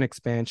Russian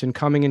expansion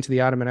coming into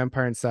the Ottoman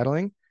Empire and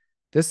settling.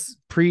 This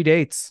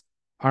predates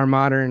our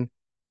modern,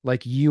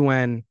 like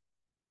United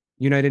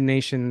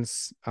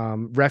Nations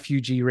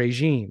refugee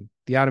regime.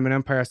 The Ottoman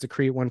Empire has to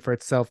create one for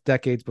itself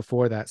decades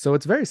before that. So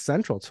it's very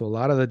central to a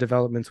lot of the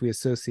developments we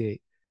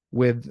associate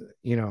with,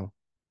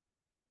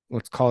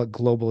 let's call it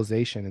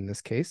globalization in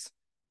this case.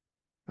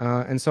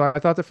 And so I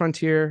thought the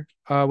frontier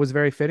was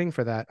very fitting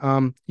for that.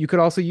 You could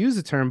also use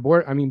the term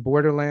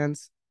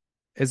borderlands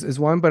is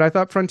one, but I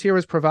thought frontier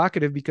was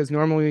provocative because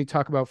normally when we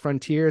talk about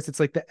frontiers, it's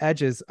like the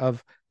edges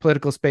of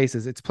political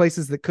spaces. It's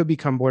places that could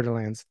become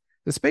borderlands.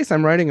 The space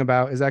I'm writing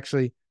about is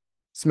actually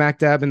smack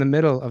dab in the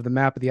middle of the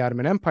map of the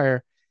Ottoman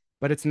Empire,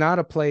 but it's not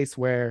a place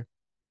where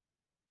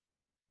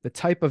the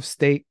type of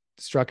state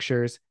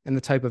structures and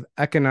the type of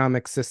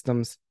economic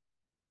systems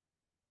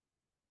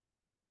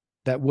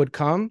that would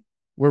come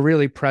were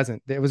really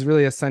present. It was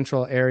really a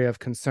central area of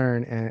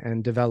concern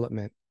and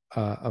development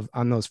of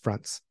on those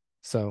fronts.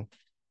 So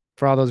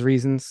for all those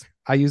reasons,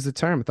 I used the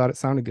term. I thought it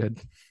sounded good.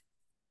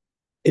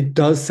 It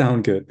does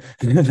sound good.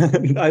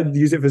 I'd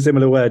use it for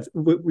similar words,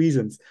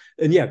 reasons.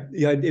 And yeah,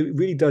 it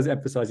really does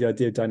emphasize the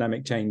idea of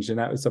dynamic change. And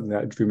that was something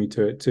that drew me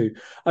to it too.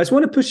 I just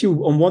want to push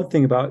you on one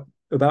thing about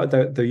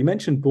the you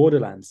mentioned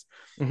borderlands.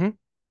 Mm-hmm.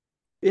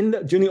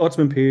 During the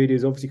Ottoman period,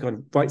 is obviously kind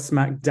of right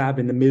smack dab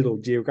in the middle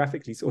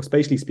geographically or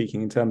spatially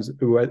speaking in terms of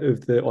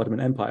the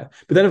Ottoman Empire.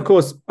 But then, of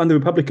course, under the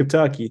Republic of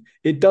Turkey,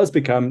 it does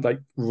become like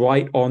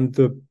right on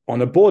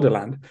a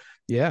borderland.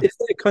 Yeah. Is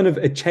there kind of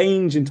a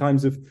change in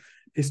terms of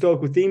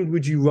historical theme?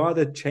 Would you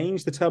rather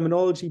change the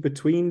terminology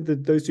between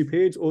those two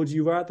periods, or do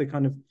you rather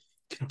kind of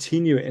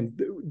continue it?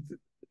 And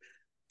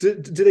do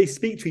they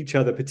speak to each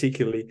other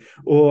particularly,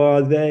 or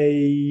are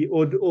they,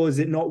 or is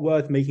it not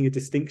worth making a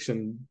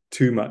distinction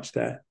too much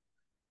there?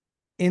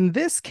 In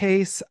this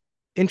case,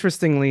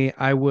 interestingly,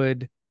 I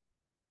would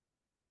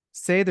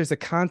say there's a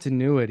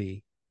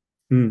continuity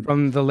Hmm.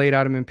 from the late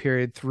Ottoman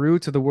period through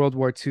to the World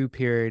War II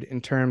period in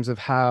terms of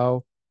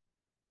how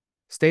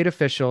state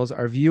officials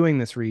are viewing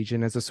this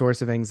region as a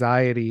source of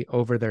anxiety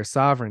over their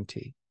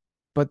sovereignty.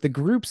 But the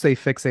groups they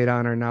fixate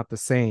on are not the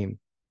same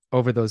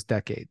over those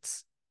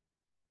decades.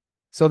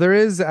 So there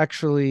is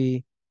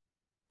actually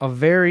a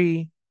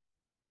very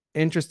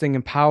interesting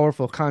and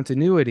powerful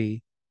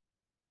continuity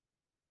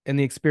in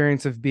the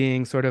experience of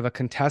being sort of a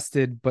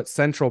contested but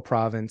central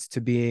province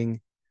to being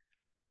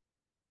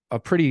a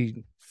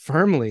pretty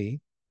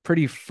firmly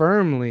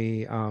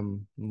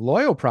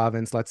loyal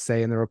province, let's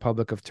say, in the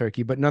Republic of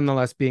Turkey, but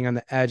nonetheless being on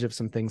the edge of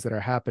some things that are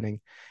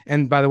happening.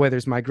 And by the way,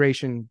 there's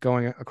migration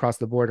going across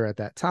the border at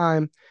that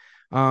time.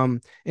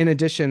 In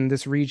addition,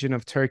 this region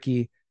of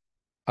Turkey,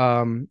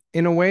 in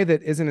a way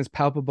that isn't as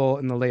palpable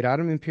in the late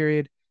Ottoman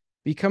period,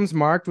 becomes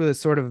marked with a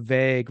sort of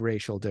vague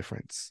racial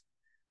difference.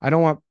 I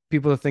don't want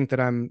people to think that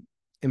I'm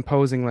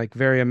imposing like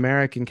very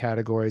American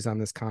categories on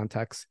this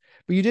context,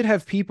 but you did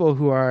have people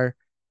who are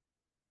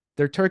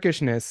their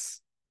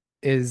Turkishness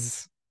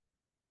is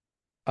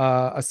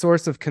a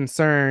source of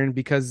concern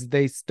because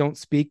they don't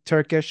speak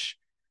Turkish.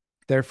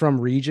 They're from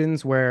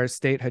regions where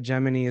state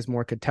hegemony is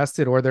more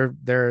contested, or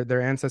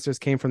their ancestors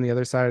came from the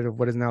other side of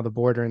what is now the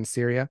border in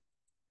Syria.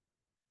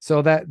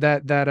 So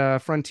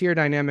that frontier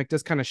dynamic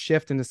does kind of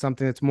shift into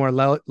something that's more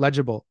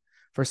legible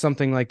for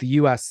something like the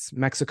U.S.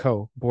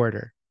 Mexico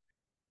border.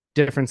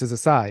 Differences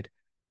aside,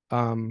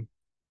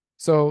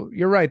 so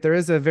you're right. There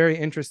is a very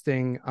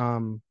interesting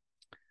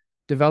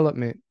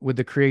development with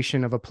the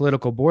creation of a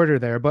political border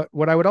there. But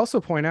what I would also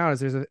point out is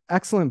there's an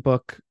excellent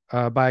book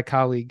by a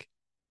colleague,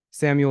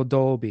 Samuel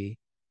Dolby,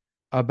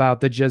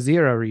 about the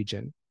Jazeera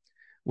region,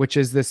 which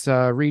is this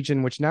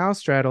region which now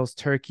straddles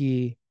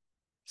Turkey,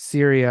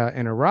 Syria,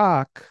 and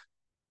Iraq,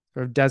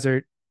 sort of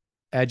desert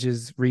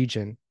edges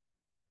region,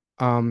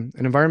 an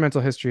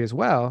environmental history as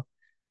well.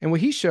 And what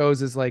he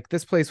shows is like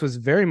this place was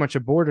very much a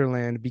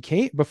borderland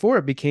before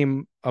it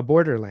became a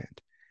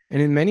borderland.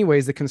 And in many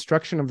ways, the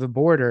construction of the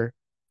border,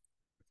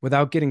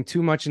 without getting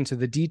too much into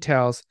the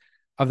details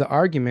of the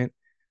argument,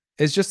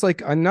 is just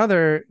like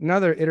another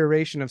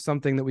iteration of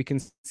something that we can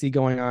see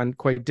going on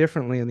quite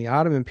differently in the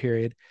Ottoman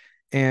period.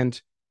 And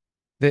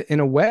that in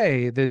a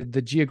way,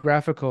 the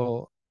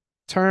geographical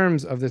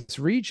terms of this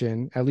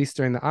region, at least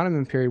during the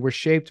Ottoman period, were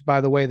shaped by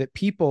the way that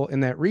people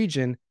in that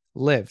region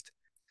lived.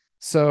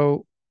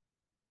 So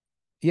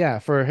yeah,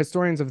 for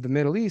historians of the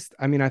Middle East,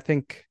 I mean, I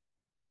think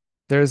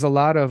there's a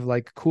lot of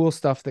like cool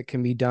stuff that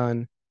can be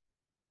done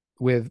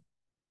with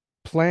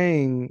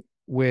playing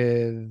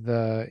with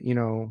the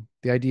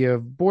idea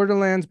of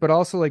borderlands, but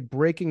also like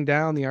breaking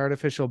down the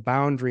artificial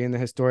boundary in the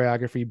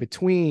historiography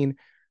between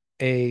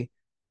a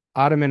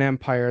Ottoman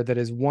Empire that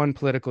is one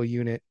political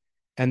unit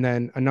and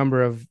then a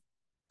number of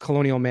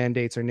colonial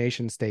mandates or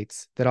nation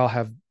states that all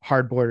have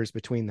hard borders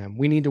between them.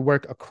 We need to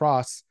work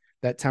across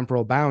that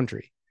temporal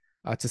boundary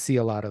to see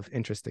a lot of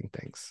interesting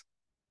things.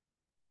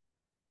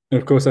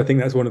 And of course, I think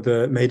that's one of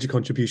the major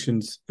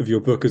contributions of your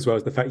book as well,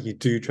 is the fact you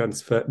do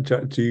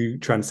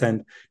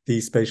transcend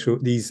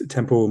these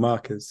temporal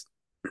markers.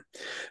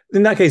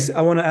 In that case,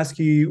 I want to ask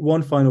you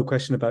one final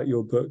question about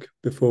your book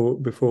before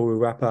we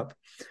wrap up,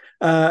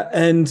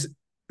 and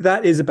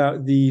that is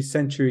about the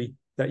century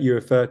that you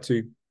refer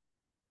to.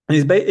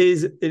 It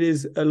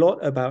is a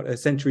lot about a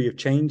century of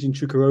change in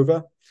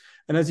Chukarova.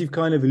 And as you've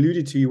kind of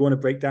alluded to, you want to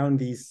break down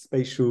these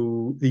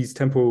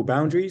temporal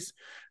boundaries.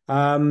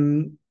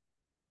 And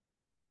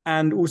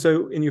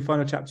also in your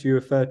final chapter, you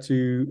refer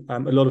to a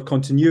lot of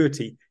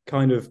continuity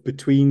kind of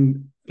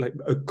between, like,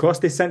 across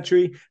this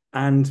century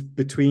and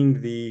between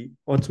the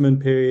Ottoman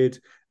period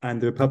and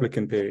the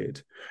Republican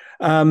period.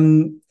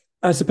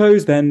 I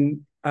suppose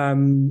then,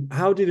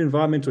 how did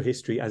environmental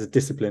history as a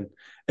discipline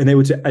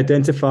enable to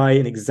identify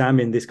and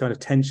examine this kind of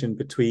tension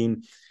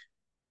between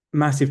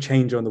massive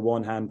change on the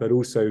one hand, but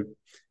also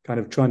kind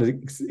of trying to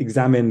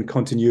examine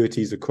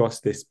continuities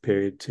across this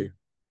period too?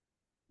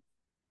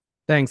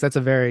 Thanks. That's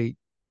a very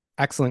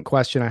excellent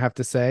question, I have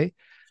to say,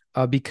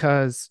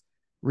 because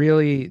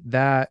really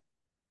that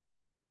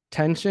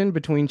tension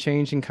between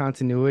change and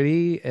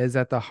continuity is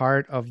at the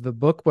heart of the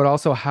book, but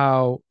also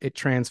how it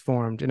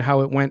transformed and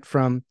how it went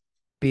from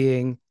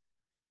being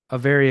a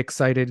very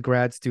excited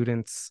grad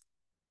student's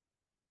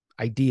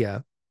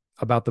idea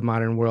about the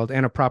modern world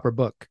and a proper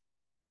book.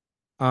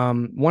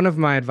 One of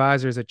my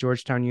advisors at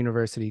Georgetown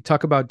University,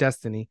 talk about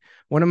destiny.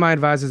 One of my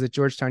advisors at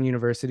Georgetown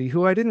University,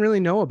 who I didn't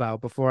really know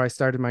about before I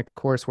started my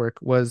coursework,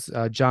 was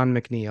John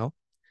McNeil,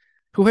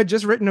 who had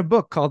just written a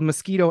book called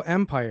Mosquito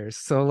Empires.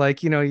 So,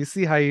 like, you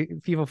see how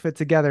people fit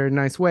together in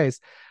nice ways.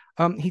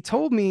 He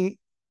told me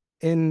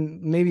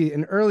in maybe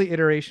an early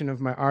iteration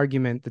of my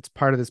argument that's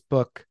part of this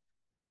book,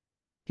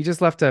 he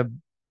just left a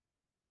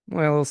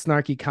little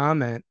snarky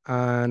comment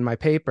on my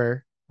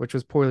paper, which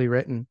was poorly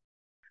written,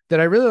 that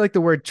I really like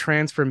the word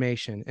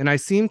transformation. And I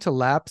seem to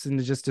lapse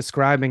into just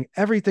describing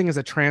everything as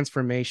a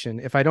transformation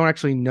if I don't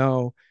actually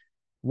know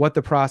what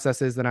the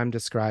process is that I'm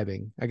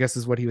describing, I guess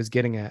is what he was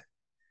getting at.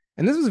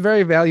 And this was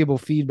very valuable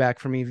feedback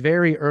for me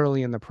very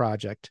early in the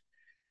project,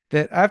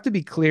 that I have to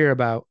be clear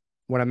about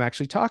what I'm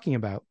actually talking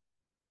about.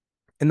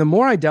 And the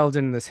more I delved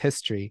into this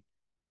history,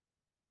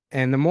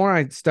 and the more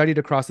I studied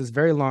across this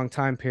very long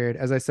time period,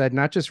 as I said,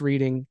 not just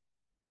reading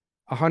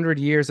 100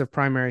 years of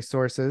primary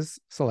sources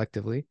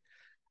selectively,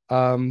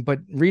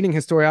 but reading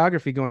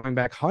historiography going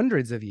back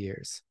hundreds of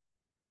years,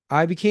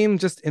 I became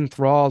just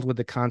enthralled with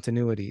the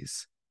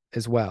continuities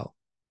as well.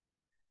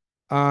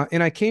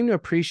 And I came to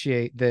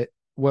appreciate that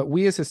what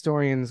we as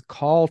historians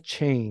call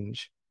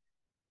change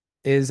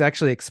is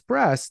actually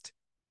expressed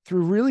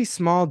through really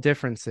small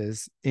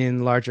differences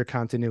in larger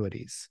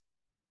continuities.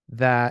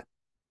 That,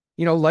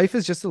 life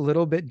is just a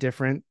little bit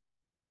different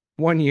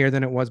one year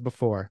than it was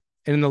before.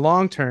 And in the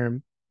long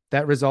term,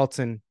 that results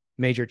in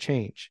major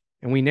change.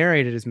 And we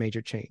narrate it as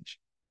major change.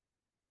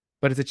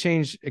 But it's a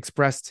change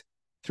expressed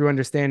through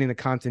understanding the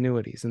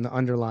continuities and the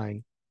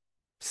underlying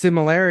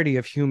similarity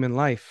of human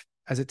life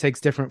as it takes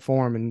different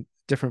forms in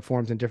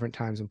different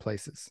times and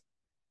places.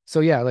 So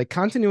yeah, like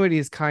continuity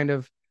is kind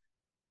of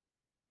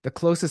the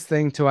closest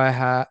thing to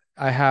I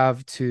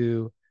have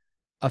to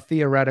a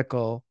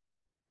theoretical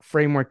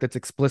framework that's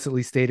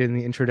explicitly stated in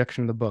the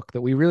introduction of the book,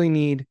 that we really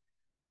need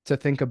to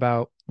think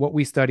about what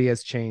we study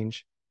as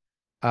change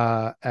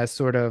as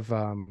sort of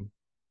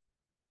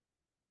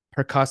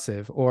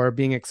percussive or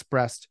being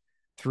expressed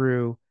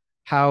through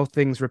how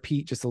things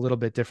repeat just a little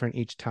bit different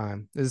each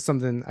time. This is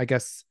something, I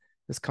guess,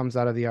 this comes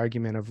out of the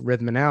argument of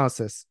rhythm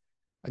analysis,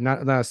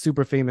 not a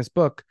super famous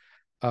book,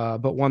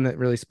 but one that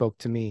really spoke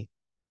to me.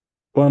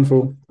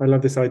 Wonderful. I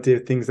love this idea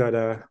of things that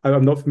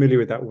I'm not familiar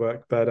with that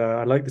work, but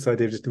I like this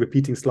idea of just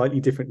repeating slightly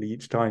differently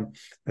each time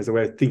as a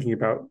way of thinking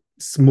about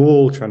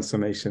small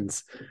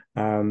transformations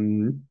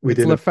It's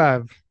within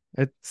Lefebvre.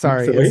 It's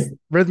sorry.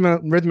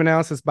 rhythm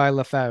analysis by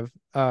Lefebvre.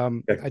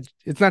 Okay.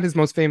 It's not his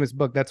most famous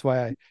book. That's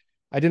why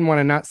I didn't want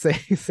to not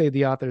say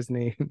the author's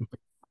name.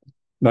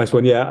 Nice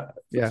one. Yeah,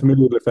 Yeah,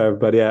 familiar with Lefebvre,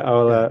 but yeah, yeah,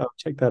 I'll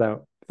check that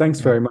out. Thanks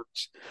yeah, very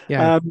much.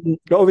 yeah.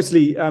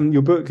 Obviously,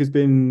 your book has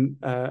been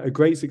a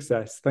great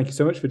success. Thank you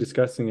so much for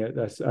discussing it.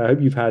 I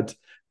hope you've had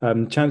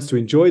chance to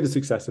enjoy the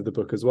success of the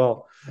book as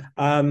well.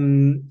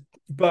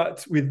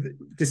 But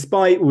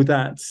despite all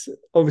that,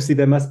 obviously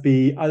there must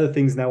be other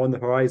things now on the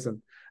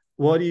horizon.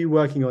 What are you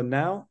working on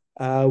now?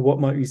 What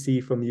might we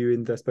see from you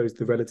in, I suppose,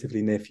 the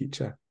relatively near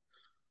future?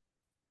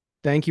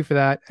 Thank you for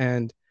that.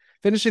 And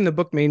finishing the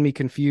book made me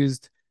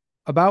confused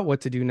about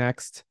what to do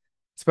next.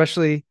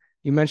 Especially,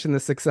 you mentioned the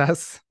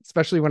success,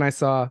 especially when I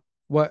saw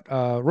what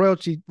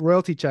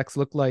royalty checks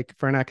look like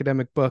for an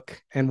academic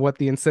book and what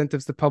the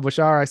incentives to publish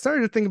are. I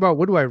started to think about,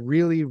 what do I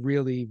really,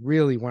 really,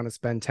 really want to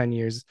spend 10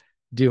 years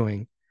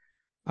doing?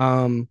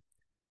 I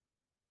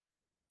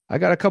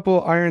got a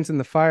couple irons in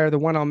the fire. The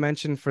one I'll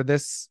mention for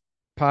this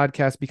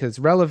podcast because it's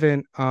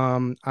relevant.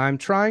 I'm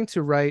trying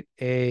to write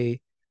a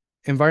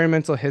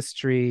environmental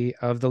history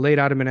of the late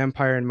Ottoman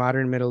Empire and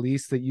modern Middle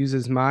East that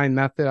uses my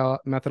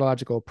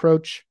methodological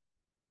approach,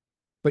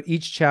 but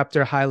each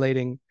chapter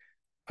highlighting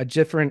a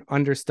different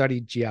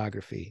understudied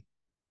geography.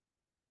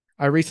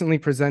 I recently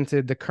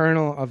presented the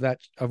kernel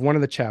of one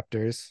of the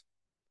chapters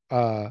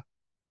at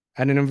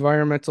an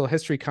environmental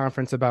history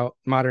conference about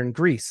modern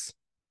Greece.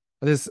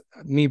 This is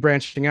me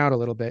branching out a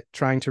little bit,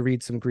 trying to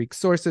read some Greek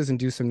sources and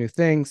do some new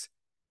things.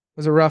 It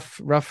was a rough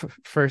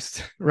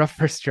first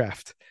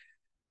draft.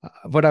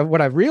 What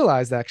I've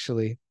realized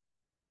actually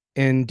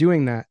in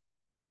doing that,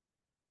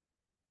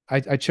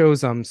 I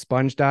chose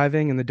sponge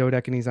diving in the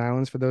Dodecanese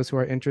Islands for those who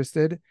are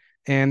interested.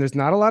 And there's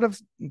not a lot of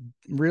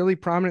really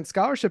prominent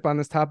scholarship on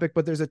this topic,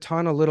 but there's a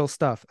ton of little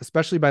stuff,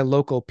 especially by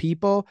local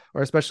people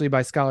or especially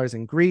by scholars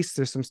in Greece.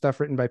 There's some stuff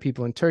written by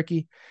people in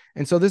Turkey.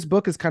 And so this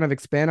book is kind of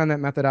expand on that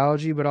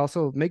methodology, but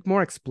also make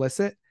more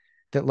explicit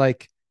that,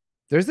 like,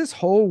 there's this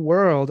whole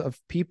world of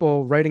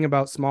people writing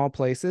about small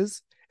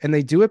places, and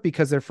they do it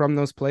because they're from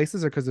those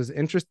places or because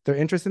they're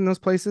interested in those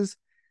places,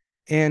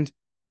 and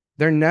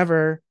they're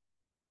never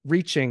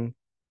reaching.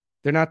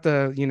 They're not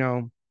the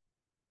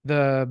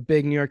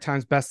big New York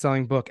Times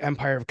best-selling book,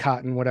 Empire of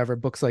Cotton, whatever,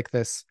 books like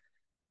this.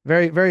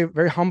 Very, very,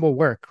 very humble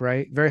work,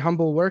 right? Very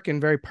humble work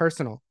and very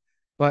personal.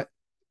 But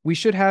we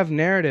should have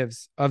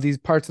narratives of these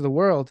parts of the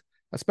world,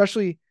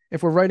 especially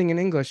if we're writing in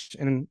English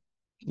and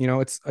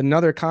it's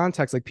another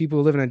context, like people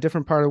who live in a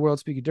different part of the world,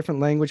 speak a different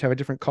language, have a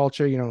different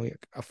culture,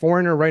 like a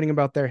foreigner writing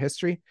about their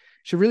history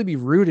should really be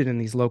rooted in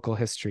these local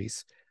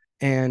histories.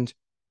 And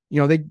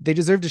they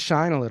deserve to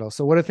shine a little.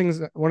 So one of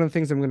the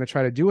things I'm going to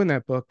try to do in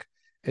that book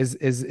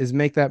is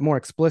make that more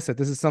explicit.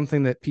 This is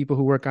something that people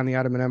who work on the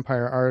Ottoman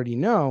Empire already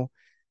know,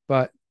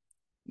 but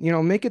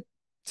make it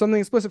something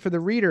explicit for the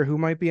reader who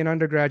might be an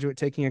undergraduate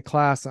taking a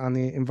class on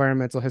the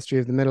environmental history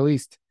of the Middle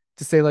East,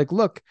 to say, like,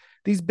 look,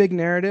 these big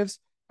narratives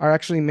are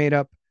actually made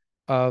up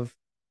of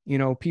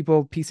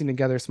people piecing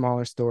together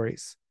smaller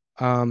stories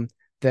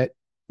that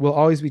will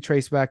always be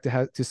traced back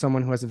to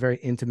someone who has a very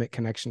intimate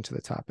connection to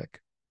the topic.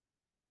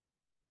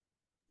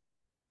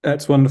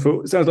 That's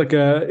wonderful. Sounds like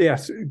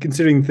yes,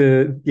 considering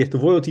the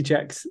royalty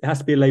checks, it has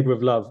to be a labor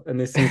of love, and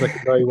this seems like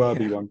a very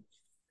worthy Yeah.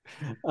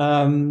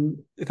 one.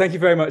 Thank you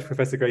very much,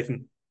 Professor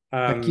Gratien,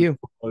 Thank you.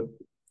 for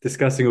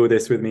discussing all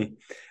this with me,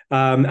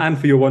 and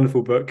for your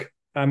wonderful book.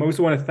 I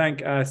also want to thank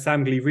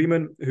Sam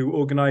Glee-Riemann, who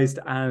organized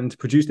and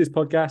produced this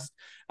podcast,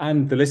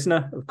 and the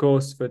listener, of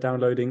course, for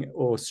downloading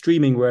or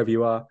streaming wherever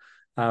you are.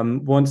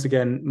 Once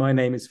again, my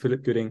name is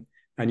Philip Gooding,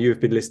 and you have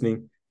been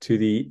listening to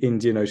the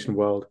Indian Ocean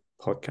World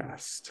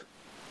podcast.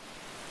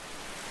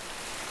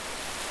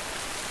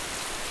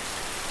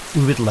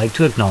 We would like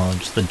to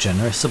acknowledge the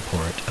generous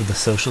support of the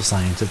Social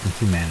Sciences and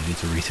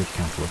Humanities Research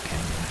Council of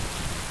Canada.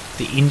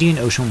 The Indian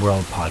Ocean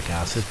World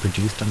podcast is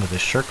produced under the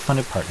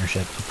SSHRC-funded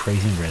partnership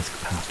Appraising Risk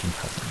Past and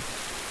Present.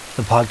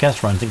 The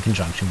podcast runs in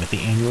conjunction with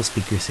the annual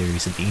speaker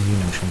series at the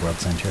Indian Ocean World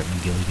Centre at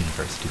McGill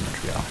University,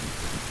 Montreal.